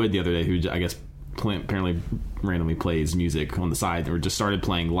Rick Wood the other day, who I guess apparently randomly plays music on the side, or just started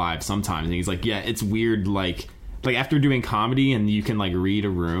playing live sometimes. And he's like, yeah, it's weird. Like after doing comedy and you can like read a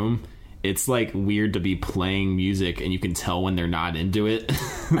room, it's like weird to be playing music and you can tell when they're not into it.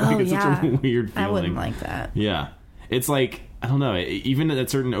 It's such a weird feeling. I wouldn't like that. Yeah. It's like, I don't know, even at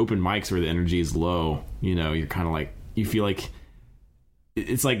certain open mics where the energy is low, you're kind of like, you feel like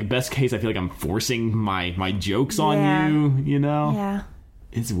it's like, best case, I feel like I'm forcing my jokes on you, Yeah.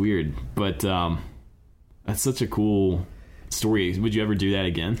 It's weird, but that's such a cool story. Would you ever do that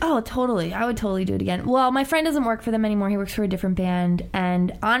again? Oh, totally. I would totally do it again. Well, my friend doesn't work for them anymore. He works for a different band.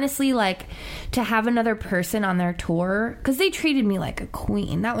 And honestly, like, to have another person on their tour, because they treated me like a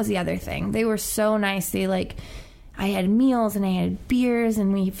queen. That was the other thing. They were so nice. They, like, I had meals and I had beers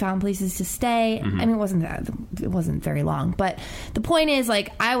and we found places to stay. I mean, it wasn't very long, but the point is,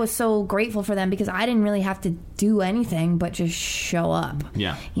 like, I was so grateful for them because I didn't really have to do anything but just show up.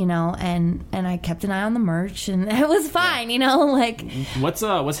 Yeah. You know, and I kept an eye on the merch and it was fine, you know, like.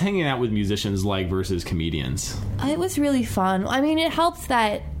 What's hanging out with musicians like versus comedians? It was really fun. I mean, it helped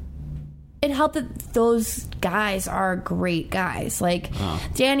that those guys are great guys. Like,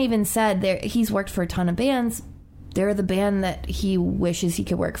 Dan even said he's worked for a ton of bands. They're the band that he wishes he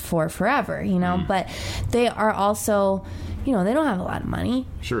could work for forever, you know? But they are also, you know, they don't have a lot of money.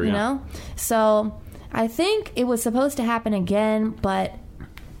 Sure, you know? So I think it was supposed to happen again, but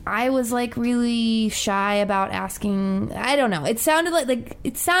I was, like, really shy about asking. I don't know. It sounded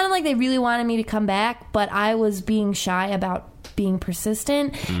like they really wanted me to come back, but I was being shy about being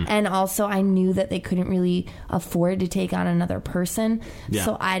persistent, and also I knew that they couldn't really afford to take on another person,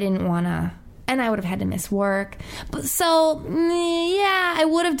 so I didn't want to, and I would have had to miss work. But so yeah, I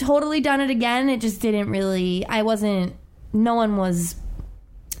would have totally done it again. It just didn't really. No one was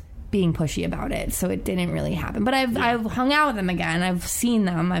being pushy about it, so it didn't really happen. But I've hung out with them again. I've seen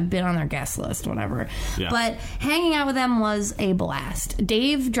them. I've been on their guest list, whatever. Yeah. But hanging out with them was a blast.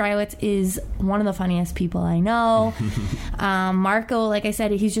 Dave Dreiwitz is one of the funniest people I know. Marco, like I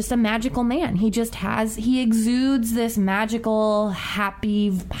said, he's just a magical man. He exudes this magical,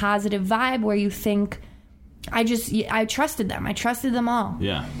 happy, positive vibe where you think, I trusted them. I trusted them all.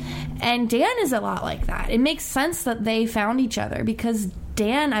 Yeah. And Dan is a lot like that. It makes sense that they found each other because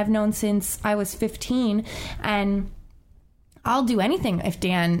Dan I've known since I was 15, and I'll do anything if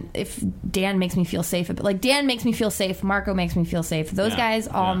Dan makes me feel safe. Like, Dan makes me feel safe. Marco makes me feel safe. Those guys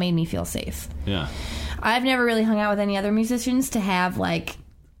all made me feel safe. Yeah. I've never really hung out with any other musicians to have, like,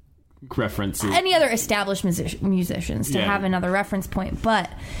 references. Any other established musicians to have another reference point, but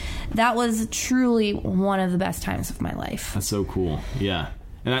that was truly one of the best times of my life. That's so cool. Yeah.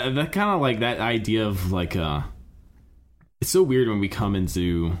 And that kind of, like, that idea of, like, it's so weird when we come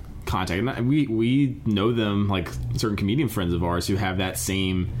into contact. And we know them, like, certain comedian friends of ours who have that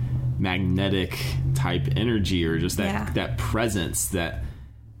same magnetic type energy, or just that presence that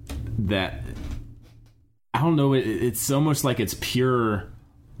I don't know. It's almost like it's pure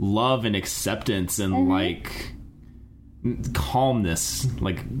love and acceptance and like calmness,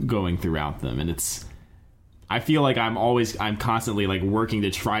 like, going throughout them. And I feel like I'm constantly, like, working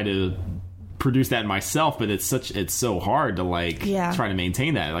to try to produce that in myself, but it's so hard to, like, try to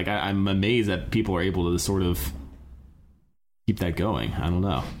maintain that. Like, I'm amazed that people are able to sort of keep that going. I don't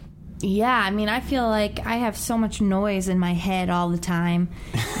know. Yeah, I mean, I feel like I have so much noise in my head all the time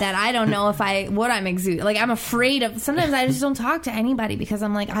that I don't know what I'm exuding. Like, I'm afraid of. Sometimes I just don't talk to anybody because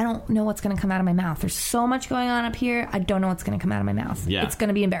I'm like, I don't know what's going to come out of my mouth. There's so much going on up here. I don't know what's going to come out of my mouth. Yeah. It's going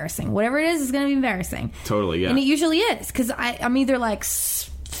to be embarrassing. Whatever it is, it's going to be embarrassing. Totally, yeah. And it usually is, because I'm either, like,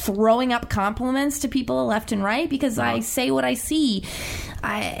 throwing up compliments to people left and right because I say what I see.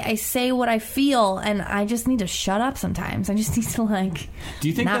 I say what I feel, and I just need to shut up sometimes. I just need to, like,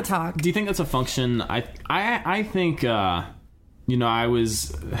 not talk. Do you think that's a function? I think, I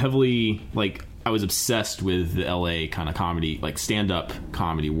was heavily, like, I was obsessed with the LA kind of comedy, like, stand-up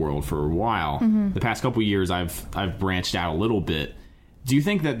comedy world for a while. The past couple years, I've branched out a little bit. Do you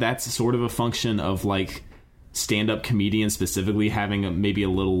think that that's sort of a function of, like, stand-up comedians specifically having maybe a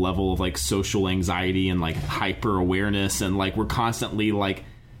little level of, like, social anxiety and, like, hyper awareness, and, like, we're constantly, like,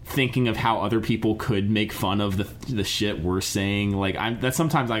 thinking of how other people could make fun of the shit we're saying? Like, that's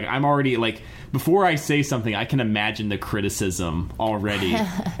sometimes, like, I'm already, like, before I say something, I can imagine the criticism already,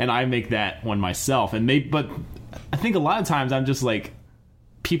 and I make that one myself. But I think a lot of times I'm just like,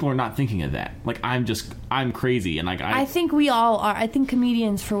 people are not thinking of that. Like, I'm crazy, and, like, I think we all are. I think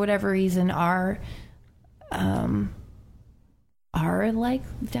comedians, for whatever reason, are like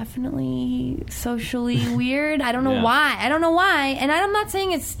definitely socially weird. I don't know why. And I'm not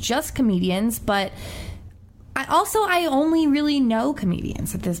saying it's just comedians, but I only really know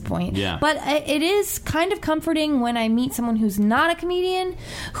comedians at this point. Yeah. But it is kind of comforting when I meet someone who's not a comedian,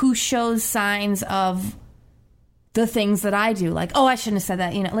 who shows signs of the things that I do, like, oh, I shouldn't have said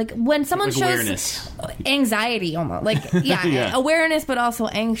that, you know, like, when someone like shows awareness. Anxiety, almost, like, awareness, but also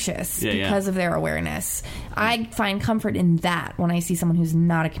anxious because of their awareness. I find comfort in that when I see someone who's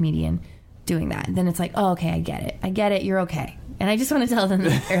not a comedian doing that. Then it's like, oh, okay, I get it, you're okay. And I just want to tell them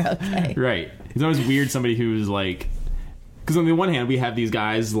that they're okay. Right. It's always weird, somebody who's like, because on the one hand, we have these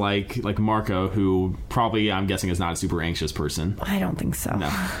guys like Marco, who probably, I'm guessing, is not a super anxious person. I don't think so. No.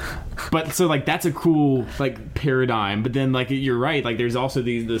 But so, like, that's a cool, like, paradigm. But then, like, you're right. Like, there's also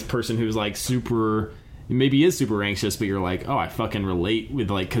this person who's, like, super maybe is super anxious, but you're like, oh, I fucking relate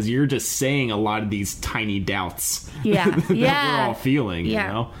with, like, because you're just saying a lot of these tiny doubts that we're all feeling, you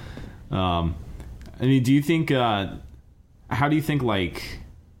know? I mean, do you think, how do you think, like,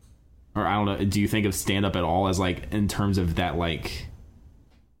 or I don't know, do you think of stand-up at all as, like, in terms of that, like,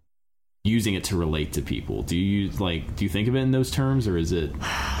 using it to relate to people? Do you think of it in those terms, or is it...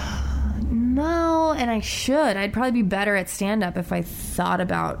 No, and I should. I'd probably be better at stand-up if I thought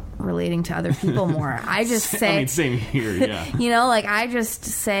about relating to other people more. I just say... I mean, same here, yeah. You know, like, I just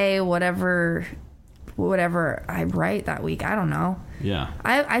say whatever I write that week. I don't know. Yeah.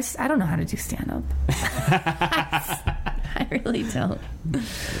 I don't know how to do stand-up. I really don't.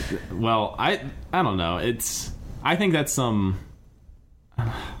 Well, I don't know. I think that's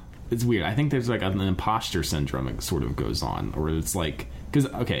it's weird. I think there's, like, an imposter syndrome that sort of goes on, or it's like... Because,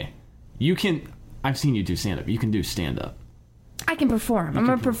 okay... I've seen you do stand-up. You can do stand-up. I can perform. I'm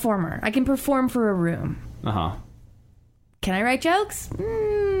a performer. I can perform for a room. Uh-huh. Can I write jokes?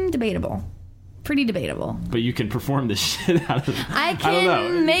 Debatable. Pretty debatable. But you can perform the shit out of... I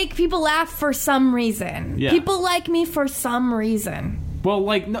can make people laugh for some reason. Yeah. People like me for some reason. Well,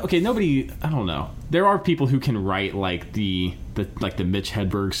 like, nobody... I don't know. There are people who can write, like, the Mitch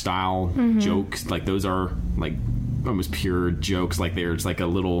Hedberg style jokes. Like, those are, like... almost pure jokes, like there's like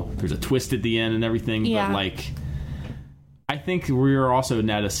there's a twist at the end and everything. Yeah. But like, I think we're also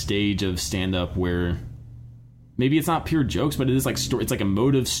at a stage of stand-up where maybe it's not pure jokes, but it is like it's like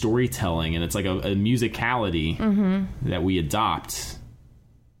emotive storytelling, and it's like a musicality that we adopt.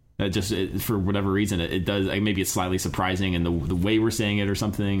 That just for whatever reason it does. Like, maybe it's slightly surprising in the way we're saying it or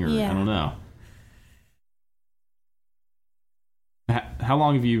something, or I don't know. How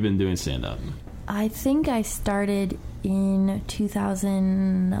long have you been doing stand-up? I think I started in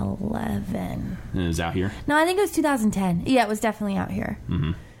 2011. And it was out here? No, I think it was 2010. Yeah, it was definitely out here.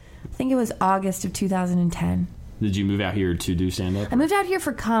 Mm-hmm. I think it was August of 2010. Did you move out here to do stand-up? I moved out here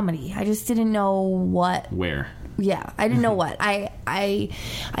for comedy. I just didn't know what. Where? Yeah, I didn't know what. I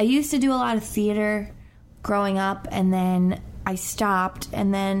used to do a lot of theater growing up, and then I stopped,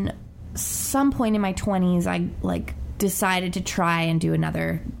 and then some point in my 20s, I, like, decided to try and do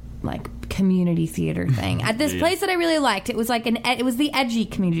another, like, community theater thing at this place that I really liked. It was like it was the edgy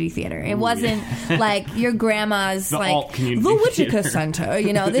community theater. It wasn't like your grandma's the like the Whitaker Center.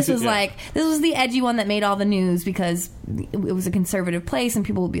 You know, this was like this was the edgy one that made all the news because it was a conservative place, and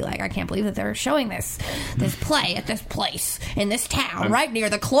people would be like, I can't believe that they're showing this play at this place in this town right near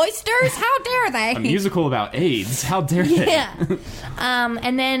the cloisters. How dare they? A musical about AIDS. How dare they? Yeah.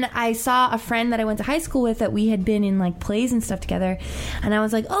 And then I saw a friend that I went to high school with that we had been in like plays and stuff together, and I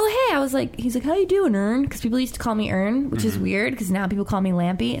was like, oh hey, I was like, he's like, how you doing, Erin? Because people used to call me Erin, which is weird because now people call me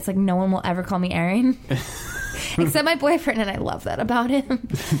Lampy. It's like no one will ever call me Erin. Except my boyfriend, and I love that about him.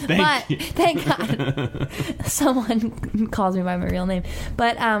 Thank God someone calls me by my real name.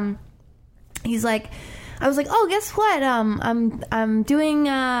 But he's like, I was like, oh, guess what? I'm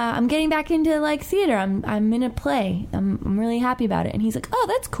getting back into like theater. I'm in a play. I'm really happy about it. And he's like, oh,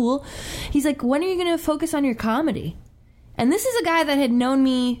 that's cool. He's like, when are you going to focus on your comedy? And this is a guy that had known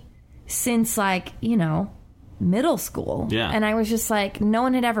me since, like, you know, middle school. Yeah. And I was just like, no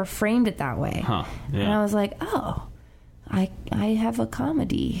one had ever framed it that way. Huh. Yeah. And I was like, oh, I have a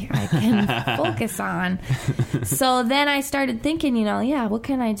comedy I can focus on. So then I started thinking, you know, yeah, what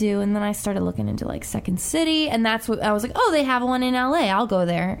can I do? And then I started looking into like Second City, and that's what I was like, oh, they have one in LA. I'll go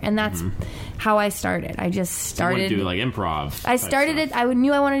there. And that's how I started. I just started. So you want to do like improv. I started it. I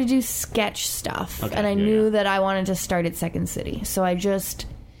knew I wanted to do sketch stuff, and I knew that I wanted to start at Second City. So I just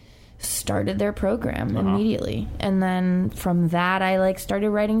started their program immediately, and then from that I like started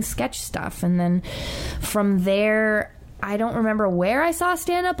writing sketch stuff, and then from there I don't remember where I saw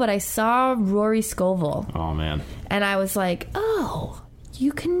stand-up, but I saw Rory Scovel. Oh man. And I was like, oh,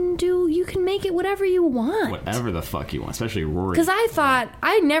 you can make it whatever you want. Whatever the fuck you want, especially Rory. Because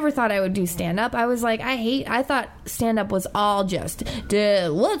I never thought I would do stand-up. I was like, I thought stand-up was all just,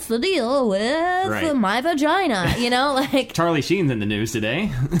 what's the deal with my vagina? You know, like. Charlie Sheen's in the news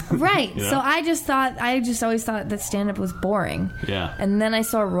today. Right. You know? So I just always thought that stand-up was boring. Yeah. And then I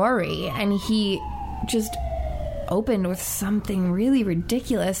saw Rory, and he just opened with something really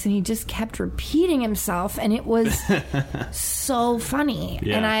ridiculous, and he just kept repeating himself, and it was so funny.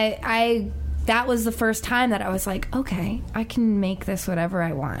 Yeah. And I that was the first time that I was like, okay, I can make this whatever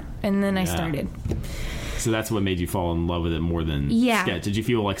I want. And then I started. So that's what made you fall in love with it more than Sketch. Did you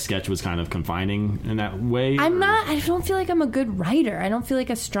feel like Sketch was kind of confining in that way? I don't feel like I'm a good writer. I don't feel like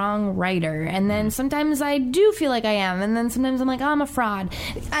a strong writer. And then sometimes I do feel like I am. And then sometimes I'm like, oh, I'm a fraud.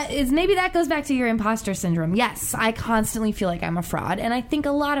 Maybe that goes back to your imposter syndrome. Yes, I constantly feel like I'm a fraud. And I think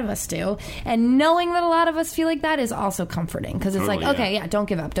a lot of us do. And knowing that a lot of us feel like that is also comforting. Because it's like, okay, don't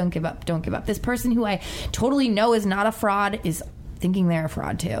give up, don't give up, don't give up. This person who I totally know is not a fraud is thinking they're a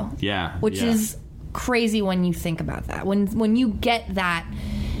fraud too. Yeah. Which is crazy when you think about that. When you get that,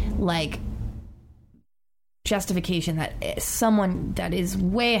 like, justification that someone that is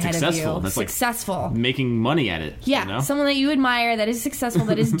way ahead of you, that's successful, like making money at it. Yeah, you know? Someone that you admire, that is successful,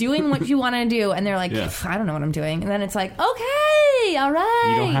 that is doing what you want to do, and they're like, I don't know what I'm doing. And then it's like, okay, all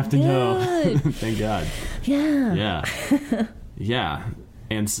right. You don't have to know. Thank God. Yeah. Yeah. Yeah.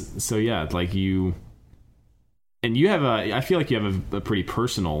 And so, like you... And you have I feel like you have a pretty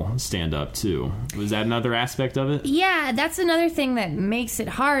personal stand-up, too. Was that another aspect of it? Yeah, that's another thing that makes it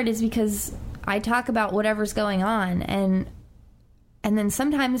hard is because I talk about whatever's going on, and then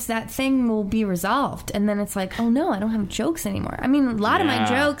sometimes that thing will be resolved, and then it's like, oh no, I don't have jokes anymore. I mean, a lot of my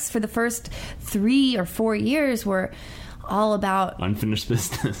jokes for the first 3 or 4 years were all about unfinished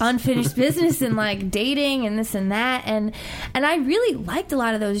business and like dating and this and that, and I really liked a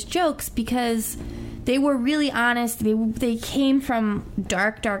lot of those jokes because they were really honest. They came from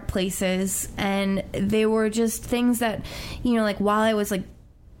dark places, and they were just things that, you know, like while I was like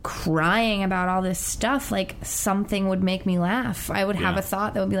crying about all this stuff, like something would make me laugh. I would have a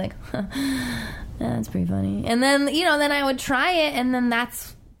thought that would be like, that's pretty funny, and then, you know, then I would try it, and then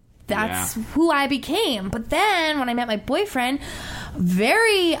that's who I became. But then when I met my boyfriend,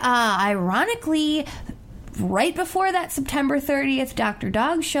 very ironically, right before that September 30th Dr.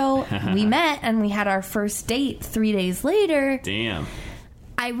 Dog show, we met and we had our first date 3 days later. Damn.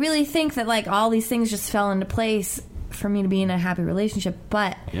 I really think that like all these things just fell into place for me to be in a happy relationship.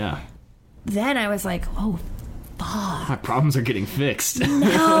 But then I was like, oh, fuck. My problems are getting fixed.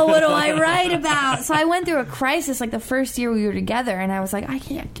 Now what do I write about? So I went through a crisis like the first year we were together, and I was like, I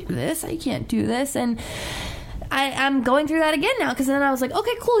can't do this. And I'm going through that again now, because then I was like,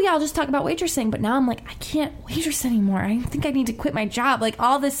 okay, cool, I'll just talk about waitressing. But now I'm like, I can't waitress anymore. I think I need to quit my job. Like,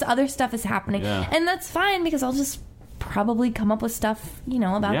 all this other stuff is happening. And that's fine, because I'll just probably come up with stuff, you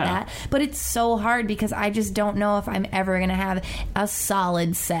know, about that. But it's so hard because I just don't know if I'm ever going to have a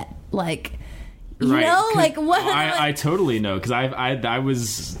solid set, like... You know, like what? I totally know, because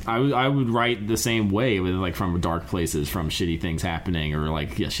I would write the same way, with like from dark places, from shitty things happening, or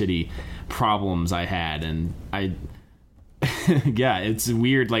like shitty problems I had, and it's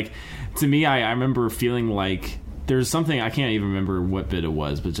weird. Like, to me, I remember feeling like there's something, I can't even remember what bit it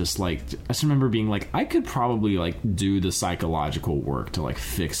was, but just like, I just remember being like, I could probably like do the psychological work to like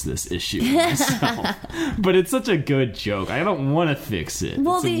fix this issue myself. But it's such a good joke. I don't want to fix it.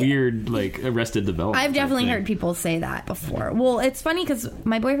 Well, it's a weird, like, Arrested Development. I've definitely heard people say that before. Well, it's funny because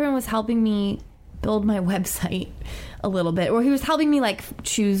my boyfriend was helping me build my website a little bit, or he was helping me like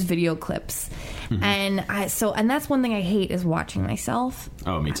choose video clips. And that's one thing I hate, is watching myself.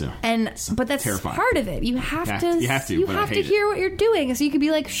 Oh, me too. But that's terrifying. Part of it. You have to hear what you're doing, so you could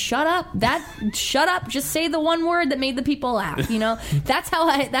be like, shut up, just say the one word that made the people laugh, you know. That's how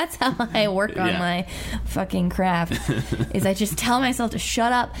I work on my fucking craft, is I just tell myself to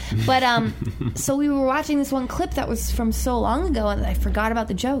shut up. But so we were watching this one clip that was from so long ago, and I forgot about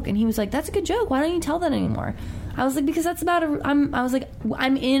the joke, and he was like, that's a good joke, why don't you tell that anymore? I was like, because that's about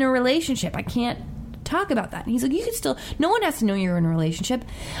I'm in a relationship. I can't talk about that. And he's like, you can still, no one has to know you're in a relationship,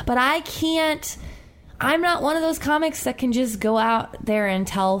 but I can't, I'm not one of those comics that can just go out there and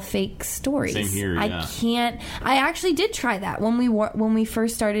tell fake stories. Same here, I can't. I actually did try that when we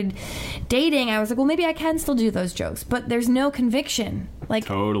first started dating. I was like, well, maybe I can still do those jokes, but there's no conviction. Like,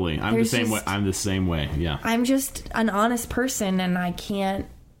 totally. I'm the same way. Yeah. I'm just an honest person, and I can't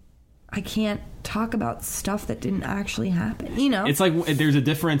talk about stuff that didn't actually happen, you know. It's like there's a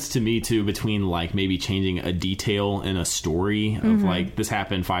difference to me too between like maybe changing a detail in a story of like, this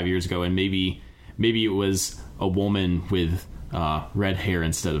happened 5 years ago, and maybe it was a woman with red hair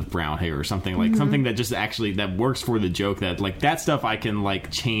instead of brown hair, or something like something that just actually that works for the joke, that like that stuff I can like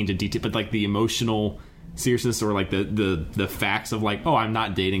change a detail, but like the emotional seriousness, or like the facts of like, oh, I'm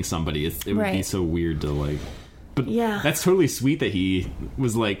not dating somebody, it would be so weird to like. But that's totally sweet that he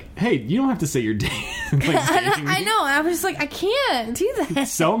was like, hey, you don't have to say you're dating. I know. I was like, I can't do that.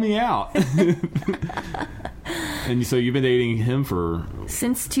 Sell me out. And so you've been dating him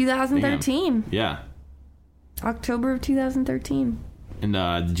since 2013. Damn. Yeah. October of 2013.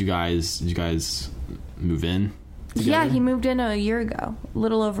 And did you guys move in together? Yeah, he moved in a year ago. A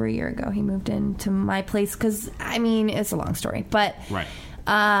little over a year ago. He moved into my place because, I mean, it's a long story. But right.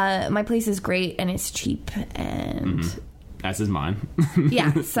 My place is great and it's cheap. And as is mine.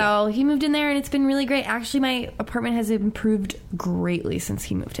 Yeah, so he moved in there and it's been really great. Actually, my apartment has improved greatly since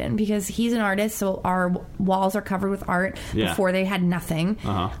he moved in because he's an artist, so our walls are covered with art. Before they had nothing.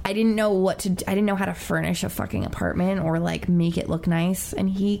 I didn't know I didn't know how to furnish a fucking apartment or like make it look nice, and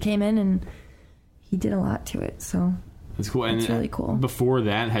he came in and he did a lot to it, so that's cool. It's really cool. Before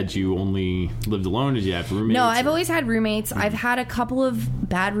that, had you only lived alone? Did you have roommates? No, I've always had roommates. I've had a couple of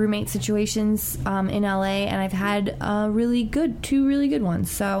bad roommate situations in LA, and I've had two really good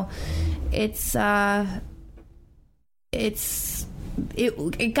ones. So it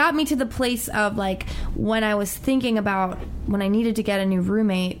got me to the place of like when I was thinking about when I needed to get a new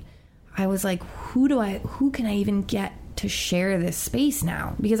roommate, I was like, who can I even get to share this space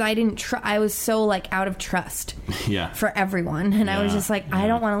now? Because I was so like out of trust for everyone, and I was just like, I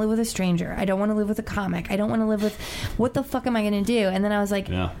don't want to live with a stranger, I don't want to live with a comic, I don't want to live with, what the fuck am I gonna do? And then I was like,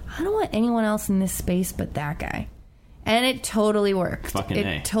 I don't want anyone else in this space but that guy, and it totally worked.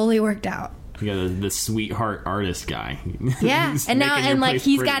 Totally worked out. You got the sweetheart artist guy. Yeah, and now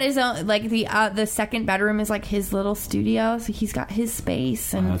he's got his own, like the second bedroom is like his little studio, so he's got his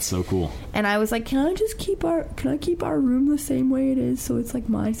space, and that's so cool. And I was like, can I keep our room the same way it is, so it's like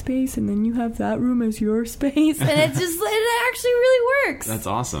my space, and then you have that room as your space, and it actually really works. That's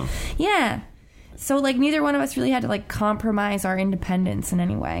awesome. Yeah, so like neither one of us really had to like compromise our independence in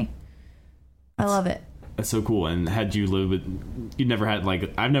any way. I love it. That's so cool. And had you lived with... You never had,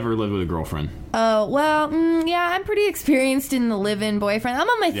 like... I've never lived with a girlfriend. Oh, well, yeah, I'm pretty experienced in the live-in boyfriend. I'm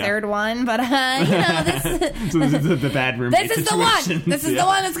on my third one, but, so this is the bad roommate This is the one. This is the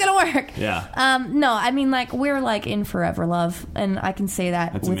one that's going to work. Yeah. No, I mean, like, we're, like, in forever love, and I can say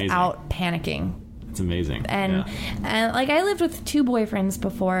that without panicking. It's amazing. And, like, I lived with 2 boyfriends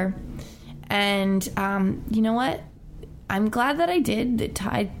before, and, you know what? I'm glad that I did.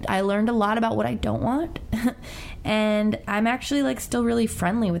 I learned a lot about what I don't want. And I'm actually like still really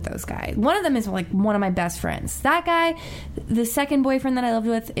friendly with those guys. One of them is like one of my best friends. That guy, the second boyfriend that I lived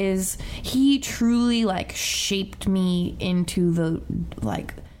with, he truly like shaped me into the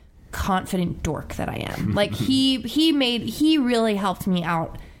like confident dork that I am. Like he really helped me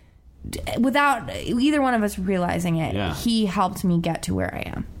out without either one of us realizing it. He helped me get to where I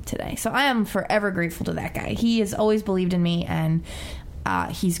am today. So I am forever grateful to that guy. He has always believed in me, and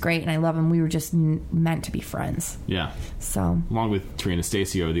he's great, and I love him. We were just meant to be friends. Yeah. So along with Trey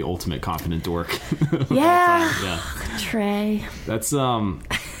Anastasio, the ultimate confident dork. Yeah. Trey. That's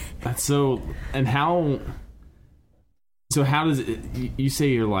so. And how? So how does it? You say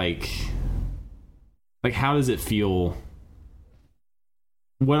you're like how does it feel?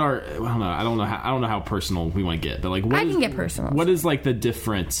 I don't know how personal we want to get, but like I can get personal. What is like the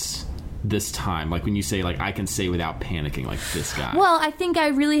difference this time? Like when you say like I can say without panicking, like this guy. Well, I think I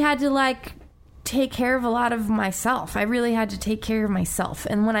really had to like take care of a lot of myself. I really had to take care of myself.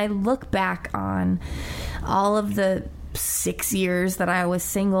 And when I look back on all of the 6 years that I was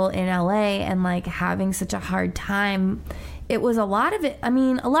single in LA and like having such a hard time, it was a lot of it. I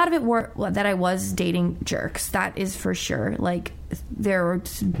mean, a lot of it were that I was dating jerks. That is for sure. Like there were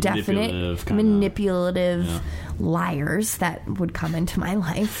definite manipulative liars that would come into my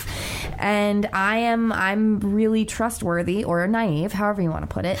life, and I'm really trustworthy or naive, however you want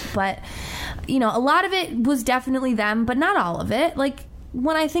to put it. But you know, a lot of it was definitely them, but not all of it. Like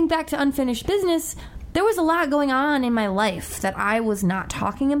when I think back to Unfinished Business, there was a lot going on in my life that I was not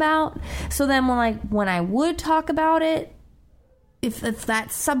talking about. So then when I would talk about it, if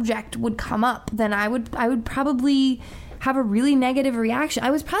that subject would come up, then I would probably have a really negative reaction. I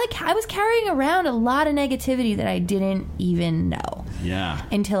was carrying around a lot of negativity that I didn't even know. Yeah.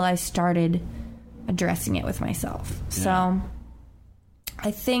 Until I started addressing it with myself. Yeah. So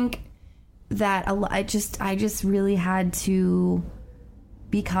I think that I just really had to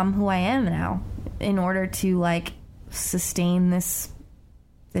become who I am now in order to like sustain this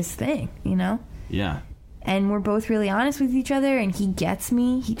thing, you know? Yeah. And we're both really honest with each other, and he gets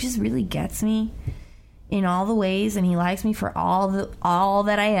me. He just really gets me in all the ways, and he likes me for all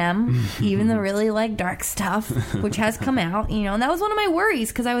that I am, even the really like dark stuff, which has come out, you know. And that was one of my worries,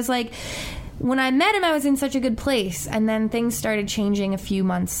 because I was like, when I met him, I was in such a good place, and then things started changing a few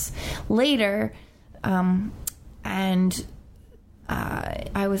months later, and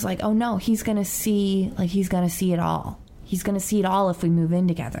I was like, oh no, he's gonna see it all. He's going to see it all if we move in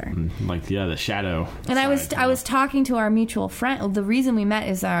together. Like, yeah, the shadow. And I was talking to our mutual friend. The reason we met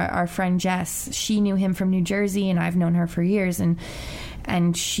is our friend Jess. She knew him from New Jersey, and I've known her for years. And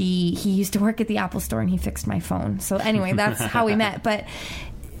and he used to work at the Apple store, and he fixed my phone. So anyway, that's how we met. But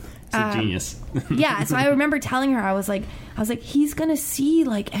it's a genius. Yeah, so I remember telling her, I was like, he's gonna see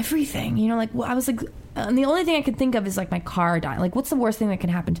like everything, you know, like I was like, and the only thing I could think of is like my car dying. Like, what's the worst thing that can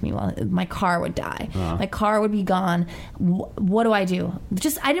happen to me? Well, my car would die. My car would be gone. What do I do?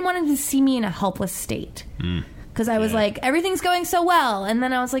 I didn't want him to see me in a helpless state, because I was like, everything's going so well, and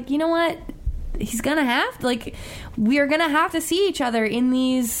then I was like, you know what? He's gonna have to, like, we're gonna have to see each other in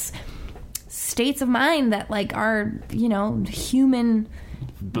these states of mind that like are, you know, human,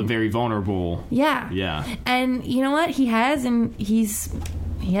 but very vulnerable. Yeah. And you know what? He has, and he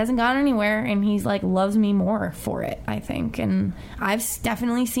hasn't gone anywhere, and he's like loves me more for it, I think. And I've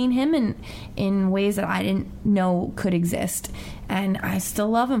definitely seen him in ways that I didn't know could exist, and I still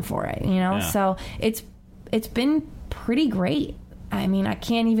love him for it, you know? Yeah. So it's been pretty great. I mean, I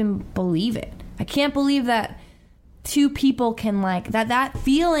can't even believe it. I can't believe that two people can like that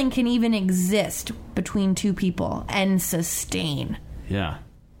feeling can even exist between two people and sustain. Yeah.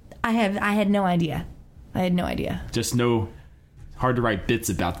 I had no idea. Just hard to write bits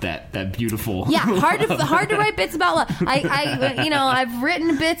about that beautiful. Yeah, hard to write bits about love. I you know, I've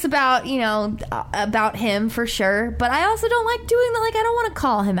written bits about, you know, about him for sure, but I also don't like doing that. Like, I don't want to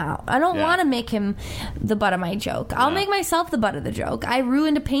call him out. I don't want to make him the butt of my joke. I'll make myself the butt of the joke. I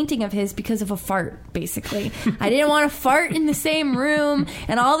ruined a painting of his because of a fart, basically. I didn't want to fart in the same room,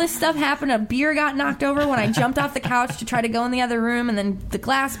 and all this stuff happened. A beer got knocked over when I jumped off the couch to try to go in the other room, and then the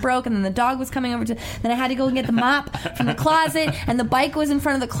glass broke, and then the dog was coming over then I had to go and get the mop from the closet, and the bike was in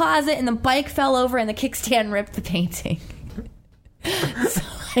front of the closet, and the bike fell over, and the kickstand ripped the painting. So,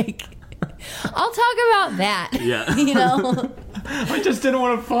 like, I'll talk about that. Yeah. You know? I just didn't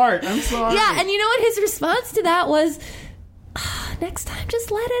want to fart. I'm sorry. Yeah, and you know what his response to that was? Next time,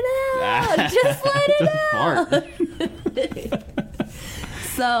 just let it out. Just let it out.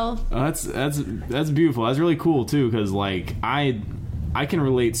 So that's beautiful. That's really cool too, because like I can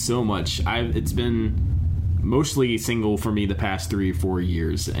relate so much. It's been mostly single for me the past 3 or 4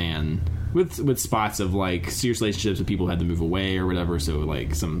 years, and with spots of like serious relationships with people who had to move away or whatever, so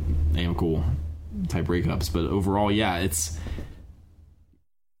like some amicable type breakups. But overall, yeah, it's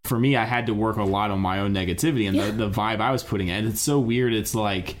for me, I had to work a lot on my own negativity and the vibe I was putting in. It's so weird. It's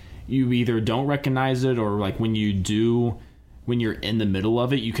like you either don't recognize it, or like when you do, when you're in the middle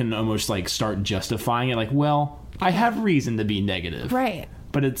of it, you can almost like start justifying it, like, well, I have reason to be negative, right?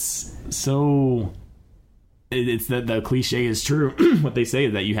 But it's so it's that the cliche is true. What they say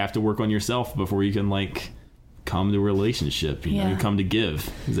is that you have to work on yourself before you can like come to a relationship. You know, you come to give,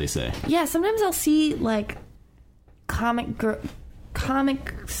 as they say. Yeah, sometimes I'll see like comics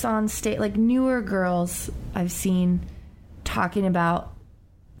on stage, like newer girls I've seen talking about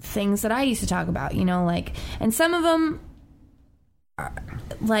things that I used to talk about, you know, like, and some of them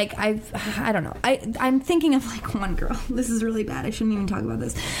like I don't know. I'm thinking of like one girl. This is really bad. I shouldn't even talk about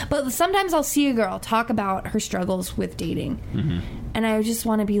this. But sometimes I'll see a girl talk about her struggles with dating, and I just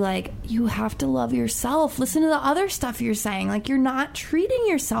want to be like, you have to love yourself. Listen to the other stuff you're saying. Like, you're not treating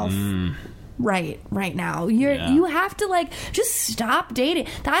yourself right now. You have to like just stop dating.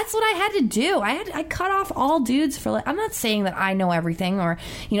 That's what I had to do. I cut off all dudes for like, I'm not saying that I know everything, or,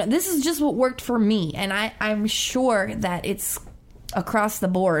 you know, this is just what worked for me, and I'm sure that it's across the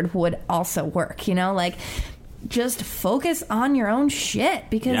board would also work, you know, like just focus on your own shit,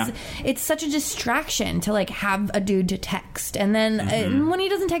 because it's such a distraction to like have a dude to text, and then when he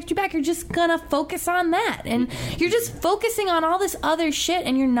doesn't text you back, you're just gonna focus on that, and you're just focusing on all this other shit,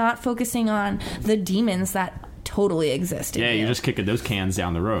 and you're not focusing on the demons that totally exist in you. You're just kicking those cans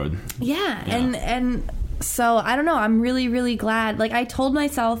down the road. And so I don't know, I'm really, really glad. Like, I told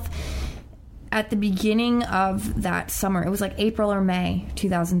myself at the beginning of that summer, it was like April or May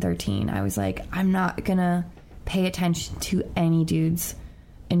 2013, I was like, I'm not gonna pay attention to any dudes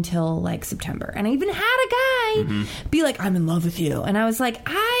until like September. And I even had a guy be like, I'm in love with you. And I was like,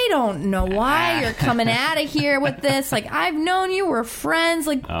 I don't know why you're coming out of here with this. Like, I've known you, we're friends.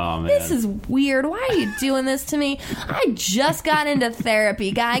 Like, this is weird. Why are you doing this to me? I just got into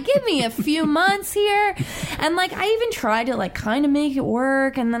therapy, guy. Give me a few months here. And like, I even tried to like kind of make it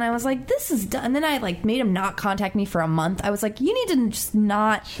work. And then I was like, this is done. And then I like made him not contact me for a month. I was like, you need to just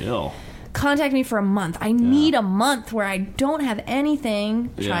not chill. Contact me for a month. I need a month where I don't have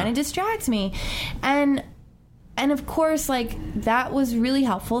anything trying to distract me. And of course, like, that was really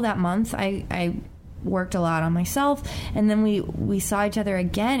helpful that month. I worked a lot on myself, and then we saw each other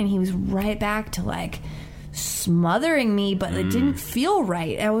again, and he was right back to like smothering me, but it didn't feel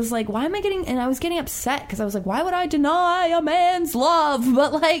right. I was like, why am I getting... And I was getting upset because I was like, why would I deny a man's love?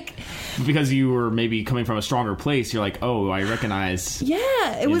 But like... Because you were maybe coming from a stronger place, you're like, oh, I recognize...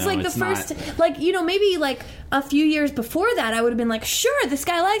 Yeah, it was like the first... Like, you know, maybe like a few years before that, I would have been like, sure, this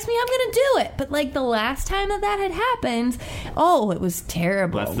guy likes me, I'm going to do it. But like the last time that had happened, it was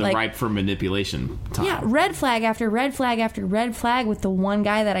terrible. That's the ripe for manipulation time. Yeah, red flag after red flag after red flag with the one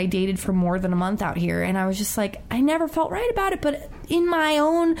guy that I dated for more than a month out here. And I was just like, I never felt right about it. But in my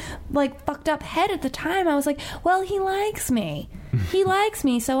own like fucked up head at the time, I was like, well, he likes me. He likes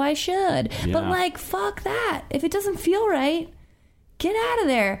me, so I should. Yeah. But like, fuck that. If it doesn't feel right, get out of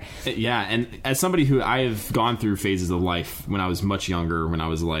there. Yeah, and as somebody who I have gone through phases of life when I was much younger, when I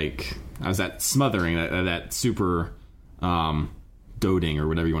was that smothering, that super doting or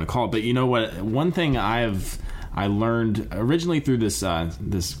whatever you want to call it. But you know what? One thing I learned originally through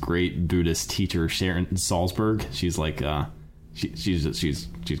this great Buddhist teacher, Sharon Salzberg. She's like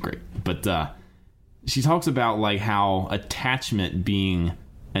she's great, but she talks about like how attachment being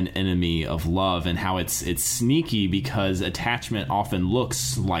an enemy of love and how it's sneaky because attachment often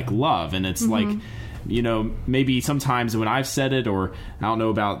looks like love, and it's like, you know, maybe sometimes when I've said it, or I don't know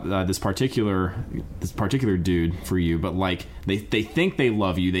about this particular dude for you, but like they think they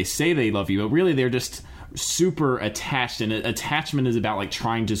love you, they say they love you, but really they're just super attached, and attachment is about like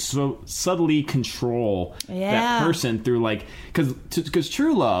trying to so subtly control that person through like, because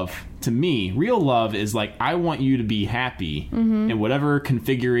true love, to me, real love is like, I want you to be happy in whatever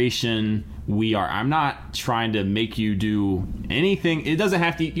configuration we are. I'm not trying to make you do anything. It doesn't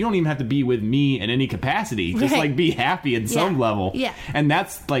have to, you don't even have to be with me in any capacity. Just like be happy at some level. Yeah. And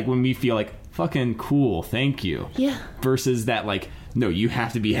that's like when we feel like, fucking cool, thank you. Yeah. Versus that like, no, you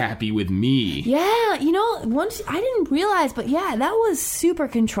have to be happy with me. Yeah, you know, once I didn't realize, but yeah, that was super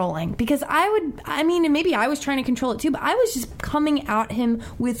controlling because and maybe I was trying to control it too, but I was just coming at him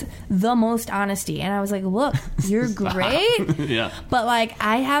with the most honesty. And I was like, look, you're great. Yeah. But like,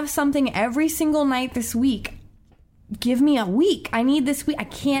 I have something every single night this week. Give me a week. I need this week. I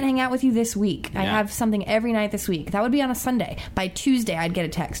can't hang out with you this week. I have something every night this week. That would be on a Sunday. By Tuesday, I'd get a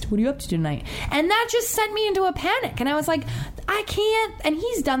text. What are you up to tonight? And that just sent me into a panic. And I was like, I can't. And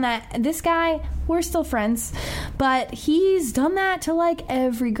he's done that. This guy, we're still friends, but he's done that to like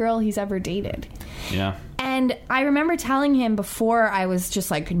every girl he's ever dated. Yeah. And I remember telling him before, I was just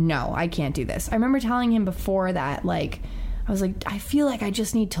like, no, I can't do this. I remember telling him before that, like, I was like, I feel like I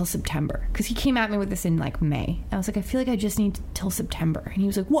just need till September. Because he came at me with this in like May. I was like, I feel like I just need till September. And he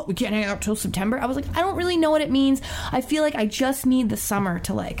was like, what? We can't hang out till September? I was like, I don't really know what it means. I feel like I just need the summer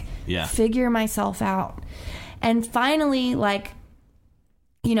to like figure myself out. And finally, like,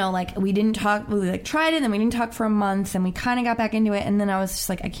 you know, like we didn't talk, we like tried it, and then we didn't talk for a month, and we kind of got back into it. And then I was just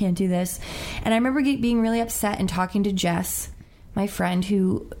like, I can't do this. And I remember being really upset and talking to Jess, my friend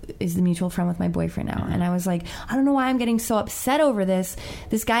who is the mutual friend with my boyfriend now. And I was like, I don't know why I'm getting so upset over this.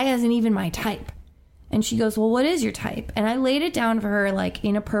 This guy isn't even my type. And she goes, well, what is your type? And I laid it down for her like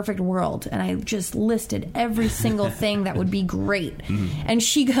in a perfect world. And I just listed every single thing that would be great. And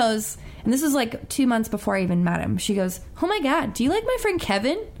she goes, and this is like 2 months before I even met him. She goes, oh my God, do you like my friend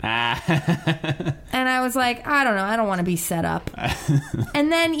Kevin? And I was like, I don't know. I don't want to be set up.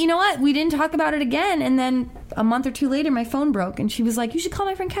 And then, you know what? We didn't talk about it again. And then a month or two later, my phone broke. And she was like, you should call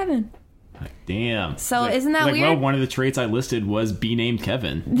my friend Kevin. Damn. So isn't that weird? Well, one of the traits I listed was be named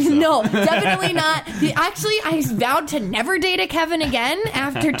Kevin. So. No, definitely not. Actually, I vowed to never date a Kevin again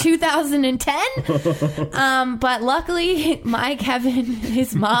after 2010. But luckily, my Kevin,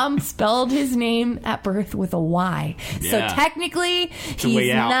 his mom spelled his name at birth with a Y. Yeah. So technically,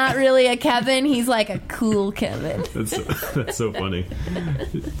 he's not really a Kevin. He's like a cool Kevin. That's so funny.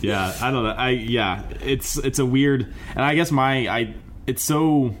 Yeah, I don't know. It's a weird, and I guess it's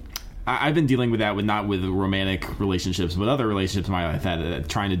so. I've been dealing with that not with romantic relationships, but other relationships in my life,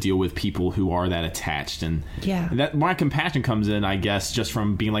 trying to deal with people who are that attached, and that my compassion comes in, I guess, just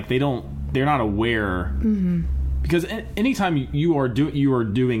from being like they're not aware, because anytime you are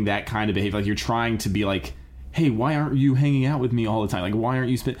doing that kind of behavior, like you're trying to be like, hey, why aren't you hanging out with me all the time? Like, why aren't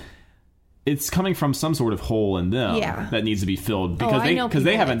you it's coming from some sort of hole in them that needs to be filled because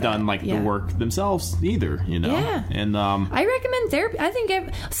they haven't done the work themselves either, you know. Yeah. And I recommend therapy. I think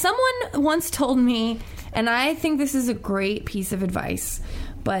someone once told me, and I think this is a great piece of advice,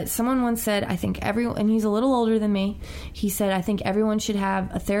 but someone once said, I think everyone, and he's a little older than me, he said, I think everyone should have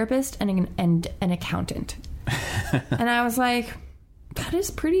a therapist and an accountant. And I was like, that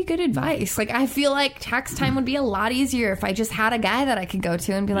is pretty good advice. Like, I feel like tax time would be a lot easier if I just had a guy that I could go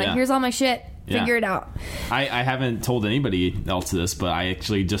to and be like, here's all my shit. Figure it out. I haven't told anybody else this, but I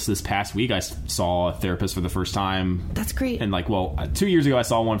actually just this past week I saw a therapist for the first time. That's great. And 2 years ago I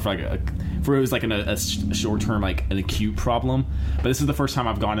saw one for it was like a short term, like an acute problem. But this is the first time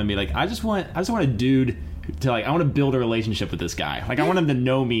I've gone and be like, I just want a dude to I want to build a relationship with this guy. I want him to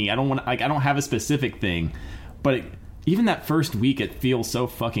know me. I don't want I don't have a specific thing, but even that first week, it feels so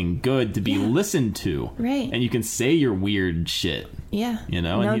fucking good to be listened to. Right. And you can say your weird shit. Yeah.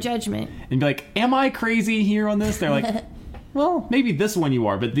 No judgment. And be like, am I crazy here on this? They're like, well, maybe this one you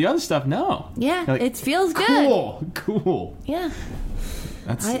are, but the other stuff, no. Yeah, like, it feels good. Cool. Yeah.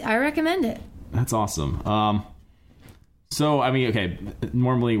 I recommend it. That's awesome. So, okay,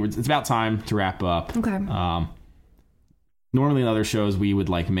 normally it's about time to wrap up. Okay. Normally in other shows, we would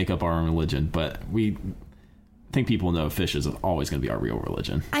make up our own religion, but we think people know Phish is always going to be our real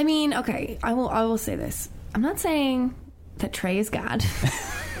religion. Okay, I will say this. I'm not saying that Trey is God.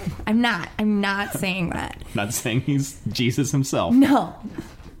 I'm not saying that. Not saying he's Jesus himself. No.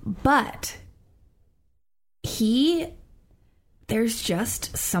 But there's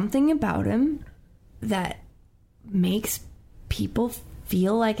just something about him that makes people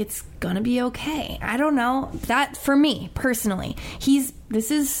feel like it's gonna be okay. I don't know. That, for me, personally,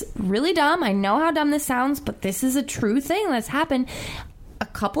 this is really dumb. I know how dumb this sounds, but this is a true thing that's happened a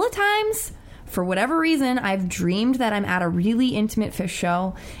couple of times. For whatever reason, I've dreamed that I'm at a really intimate Phish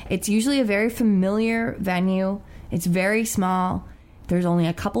show. It's usually a very familiar venue. It's very small. There's only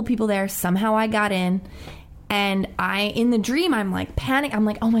a couple people there. Somehow I got in. And in the dream, I'm panic. I'm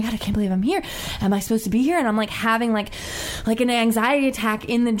like, oh my God, I can't believe I'm here. Am I supposed to be here? And I'm having an anxiety attack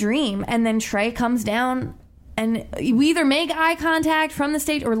in the dream. And then Trey comes down and we either make eye contact from the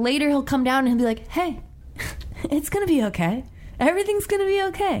stage or later he'll come down and he'll be like, hey, it's going to be okay. Everything's going to be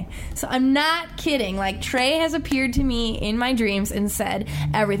okay. So I'm not kidding. Trey has appeared to me in my dreams and said,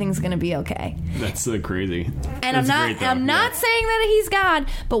 everything's going to be okay. That's so crazy. And I'm not saying that he's God,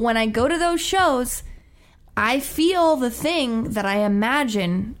 but when I go to those shows, I feel the thing that I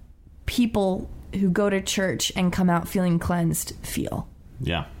imagine people who go to church and come out feeling cleansed feel.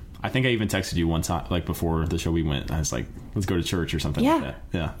 Yeah. I think I even texted you one time, before the show we went. I was like, let's go to church or something like that.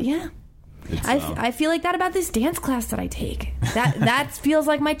 Yeah. Yeah. I feel like that about this dance class that I take. That feels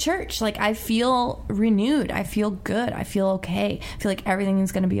like my church. I feel renewed. I feel good. I feel okay. I feel like everything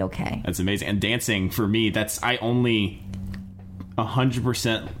is going to be okay. That's amazing. And dancing, for me, I only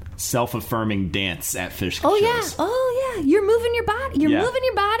 100% self-affirming dance at Phish shows. Oh yeah, you're moving your body. You're moving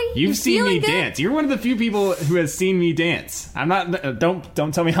your body. You've seen me dance. You're one of the few people who has seen me dance. I'm not.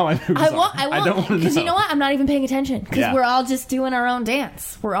 Don't tell me how I move. I won't. I don't want to know. Because you know what? I'm not even paying attention. Because we're all just doing our own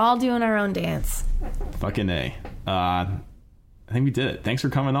dance. We're all doing our own dance. Fucking A. I think we did it. Thanks for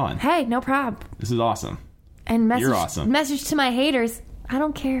coming on. Hey, no problem. This is awesome. And you're awesome. Message to my haters. I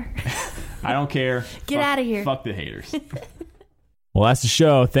don't care. I don't care. Get out of here. Fuck the haters. Well, that's the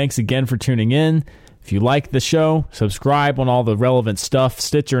show. Thanks again for tuning in. If you like the show, subscribe on all the relevant stuff.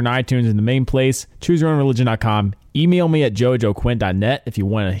 Stitcher and iTunes in the main place. ChooseYourOwnReligion.com. Email me at joe@joequinn.net if you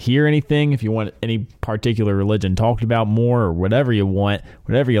want to hear anything, if you want any particular religion talked about more, or whatever you want,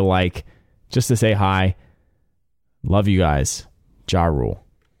 whatever you like, just to say hi. Love you guys. Ja Rule.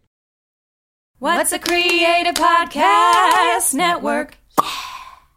 What's a Creative Podcast Network?